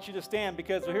you, I want you to stand,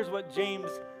 because here's what James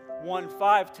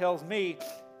 1:5 tells me.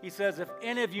 He says, if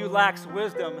any of you lacks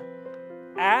wisdom,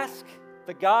 ask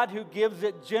the God who gives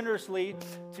it generously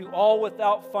to all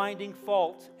without finding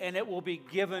fault, and it will be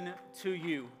given to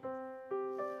you.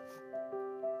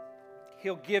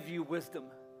 He'll give you wisdom.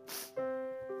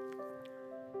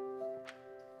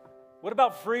 What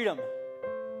about freedom?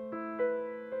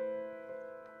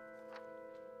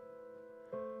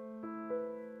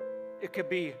 It could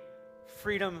be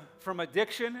freedom from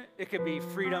addiction. It could be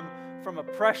freedom from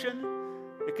oppression.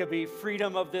 It could be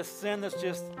freedom of this sin that's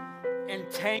just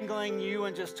entangling you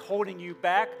and just holding you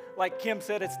back. Like Kim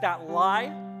said, it's that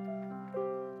lie.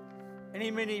 And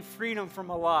you may need freedom from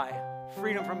a lie,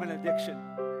 freedom from an addiction.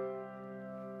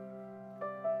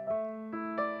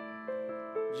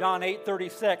 John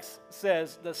 8:36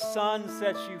 says, the Son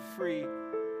sets you free,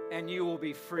 and you will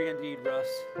be free indeed, Russ.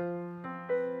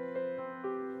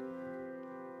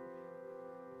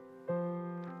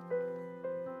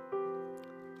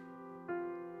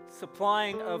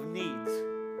 Supplying of needs.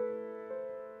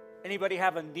 Anybody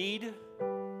have a need?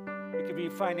 It could be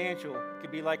financial. It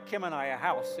could be like Kim and I, a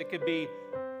house. It could be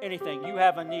anything. You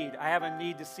have a need. I have a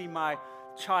need to see my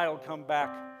child come back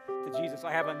to Jesus.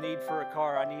 I have a need for a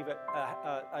car. I need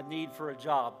a need for a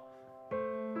job.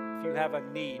 If you have a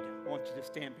need, I want you to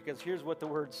stand, because here's what the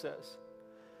Word says.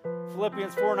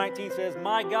 Philippians 4:19 says,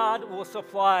 "My God will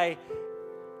supply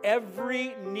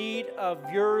every need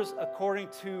of yours according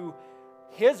to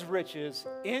His riches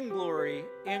in glory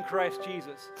in Christ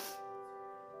Jesus."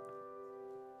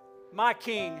 My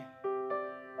King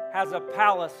has a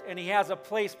palace, and He has a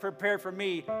place prepared for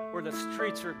me where the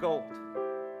streets are gold.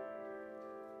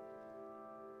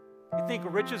 You think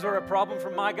riches are a problem for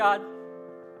my God?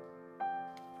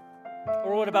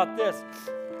 Or what about this?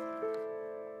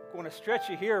 I'm going to stretch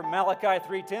you here. Malachi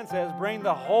 3:10 says, "Bring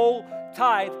the whole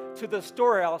tithe to the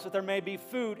storehouse, that there may be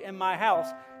food in my house.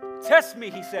 Test me,"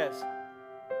 He says.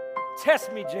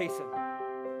 "Test me, Jason,"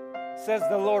 says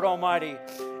the Lord Almighty,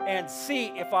 "and see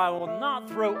if I will not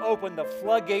throw open the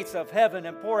floodgates of heaven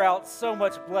and pour out so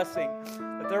much blessing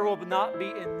that there will not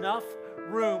be enough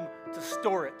room to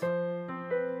store it."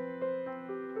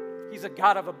 He's a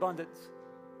God of abundance.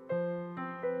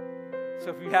 So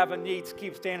if you have a need,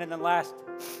 keep standing. And last,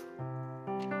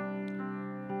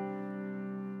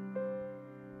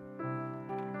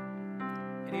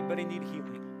 anybody need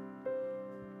healing?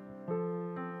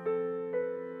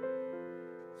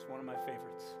 It's one of my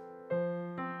favorites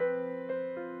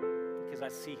because I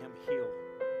see Him heal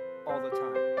all the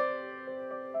time.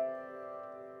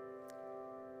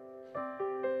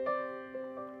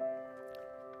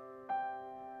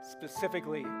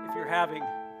 Specifically, if you're having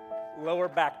lower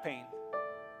back pain,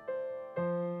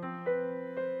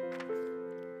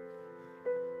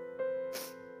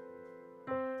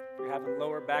 having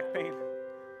lower back pain,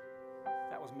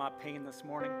 that was my pain this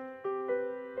morning.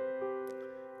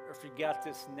 Or if you got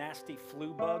this nasty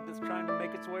flu bug that's trying to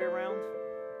make its way around.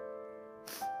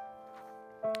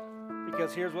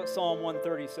 Because here's what Psalm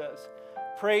 130 says.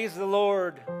 "Praise the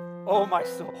Lord, O my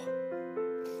soul,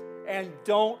 and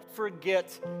don't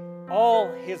forget all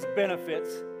His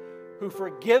benefits, who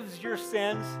forgives your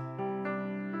sins,"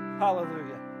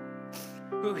 hallelujah,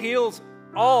 "who heals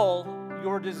all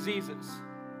your diseases."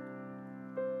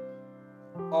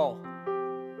 All.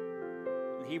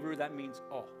 In Hebrew, that means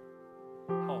all.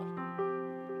 All.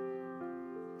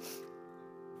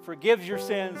 Forgives your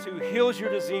sins, who heals your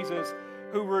diseases,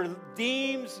 who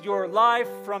redeems your life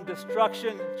from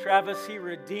destruction. Travis, He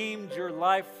redeemed your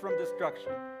life from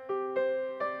destruction.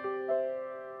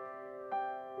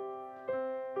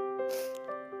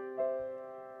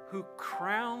 Who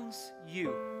crowns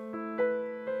you.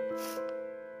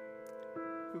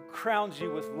 Who crowns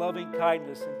you with loving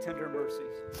kindness and tender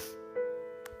mercies.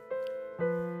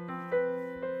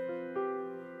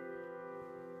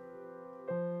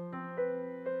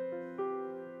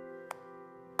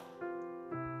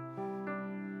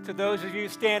 To those of you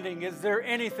standing, is there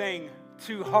anything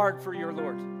too hard for your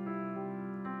Lord?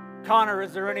 Connor,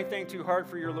 is there anything too hard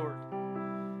for your Lord?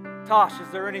 Tosh, is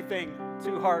there anything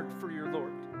too hard for your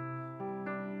Lord?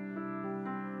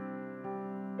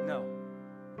 No.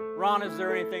 Ron, is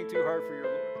there anything too hard for your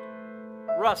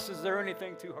Lord? Russ, is there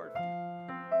anything too hard for you?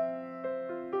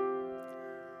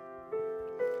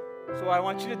 So what I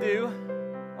want you to do,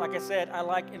 like I said, I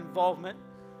like involvement.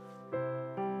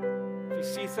 If you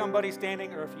see somebody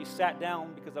standing, or if you sat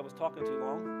down because I was talking too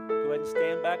long, go ahead and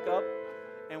stand back up,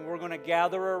 and we're going to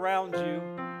gather around you,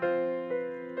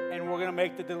 and we're going to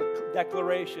make the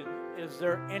declaration. Is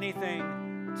there anything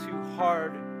too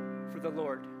hard for the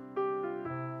Lord?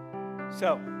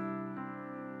 So,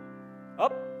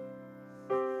 up,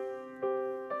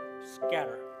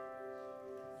 scatter.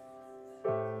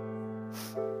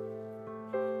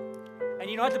 And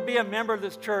you don't have to be a member of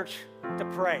this church to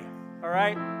pray, all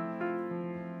right?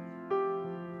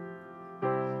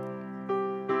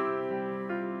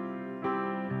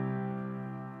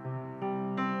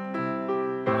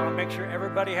 I want to make sure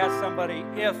everybody has somebody.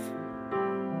 If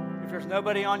there's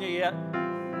nobody on you yet,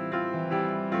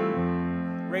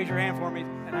 raise your hand for me,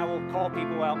 and I will call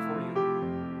people out for you.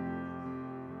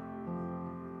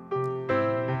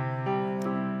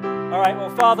 All right, well,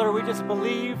 Father, we just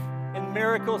believe in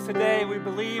miracles today. We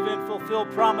believe in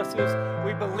fulfilled promises.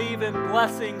 We believe in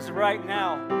blessings right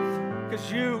now,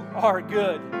 because you are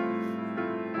good.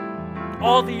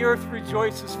 All the earth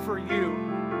rejoices for you.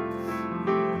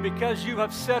 Because you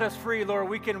have set us free, Lord,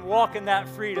 we can walk in that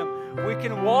freedom. We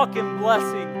can walk in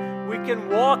blessing. We can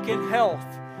walk in health.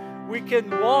 We can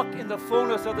walk in the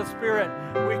fullness of the Spirit.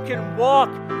 We can walk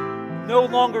no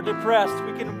longer depressed.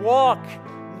 We can walk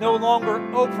no longer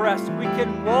oppressed. We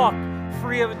can walk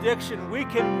free of addiction. We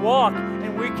can walk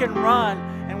and we can run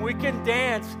and we can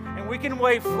dance and we can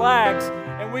wave flags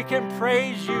and we can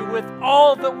praise you with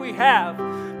all that we have,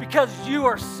 because you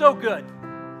are so good.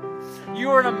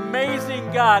 You are an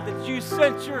amazing God, that you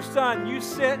sent your Son. You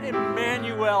sent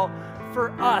Emmanuel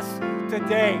for us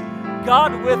today.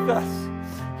 God with us.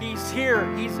 He's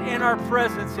here. He's in our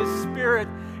presence. His Spirit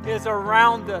is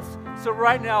around us. So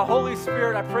right now, Holy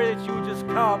Spirit, I pray that you would just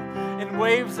come in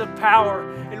waves of power,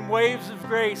 in waves of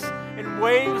grace, in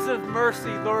waves of mercy,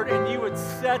 Lord, and you would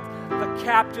set the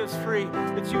captives free,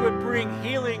 that you would bring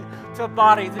healing to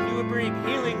bodies, and you would bring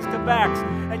healings to backs,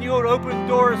 and you would open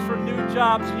doors for new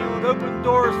jobs, and you would open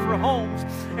doors for homes,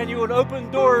 and you would open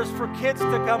doors for kids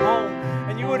to come home,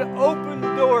 and you would open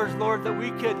doors, Lord, that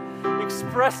we could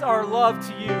express our love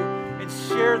to you and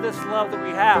share this love that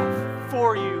we have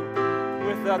for you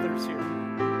with others here.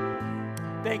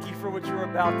 Thank you for what you're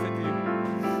about to do.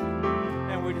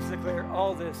 And we just declare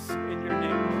all this in your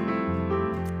name, Lord.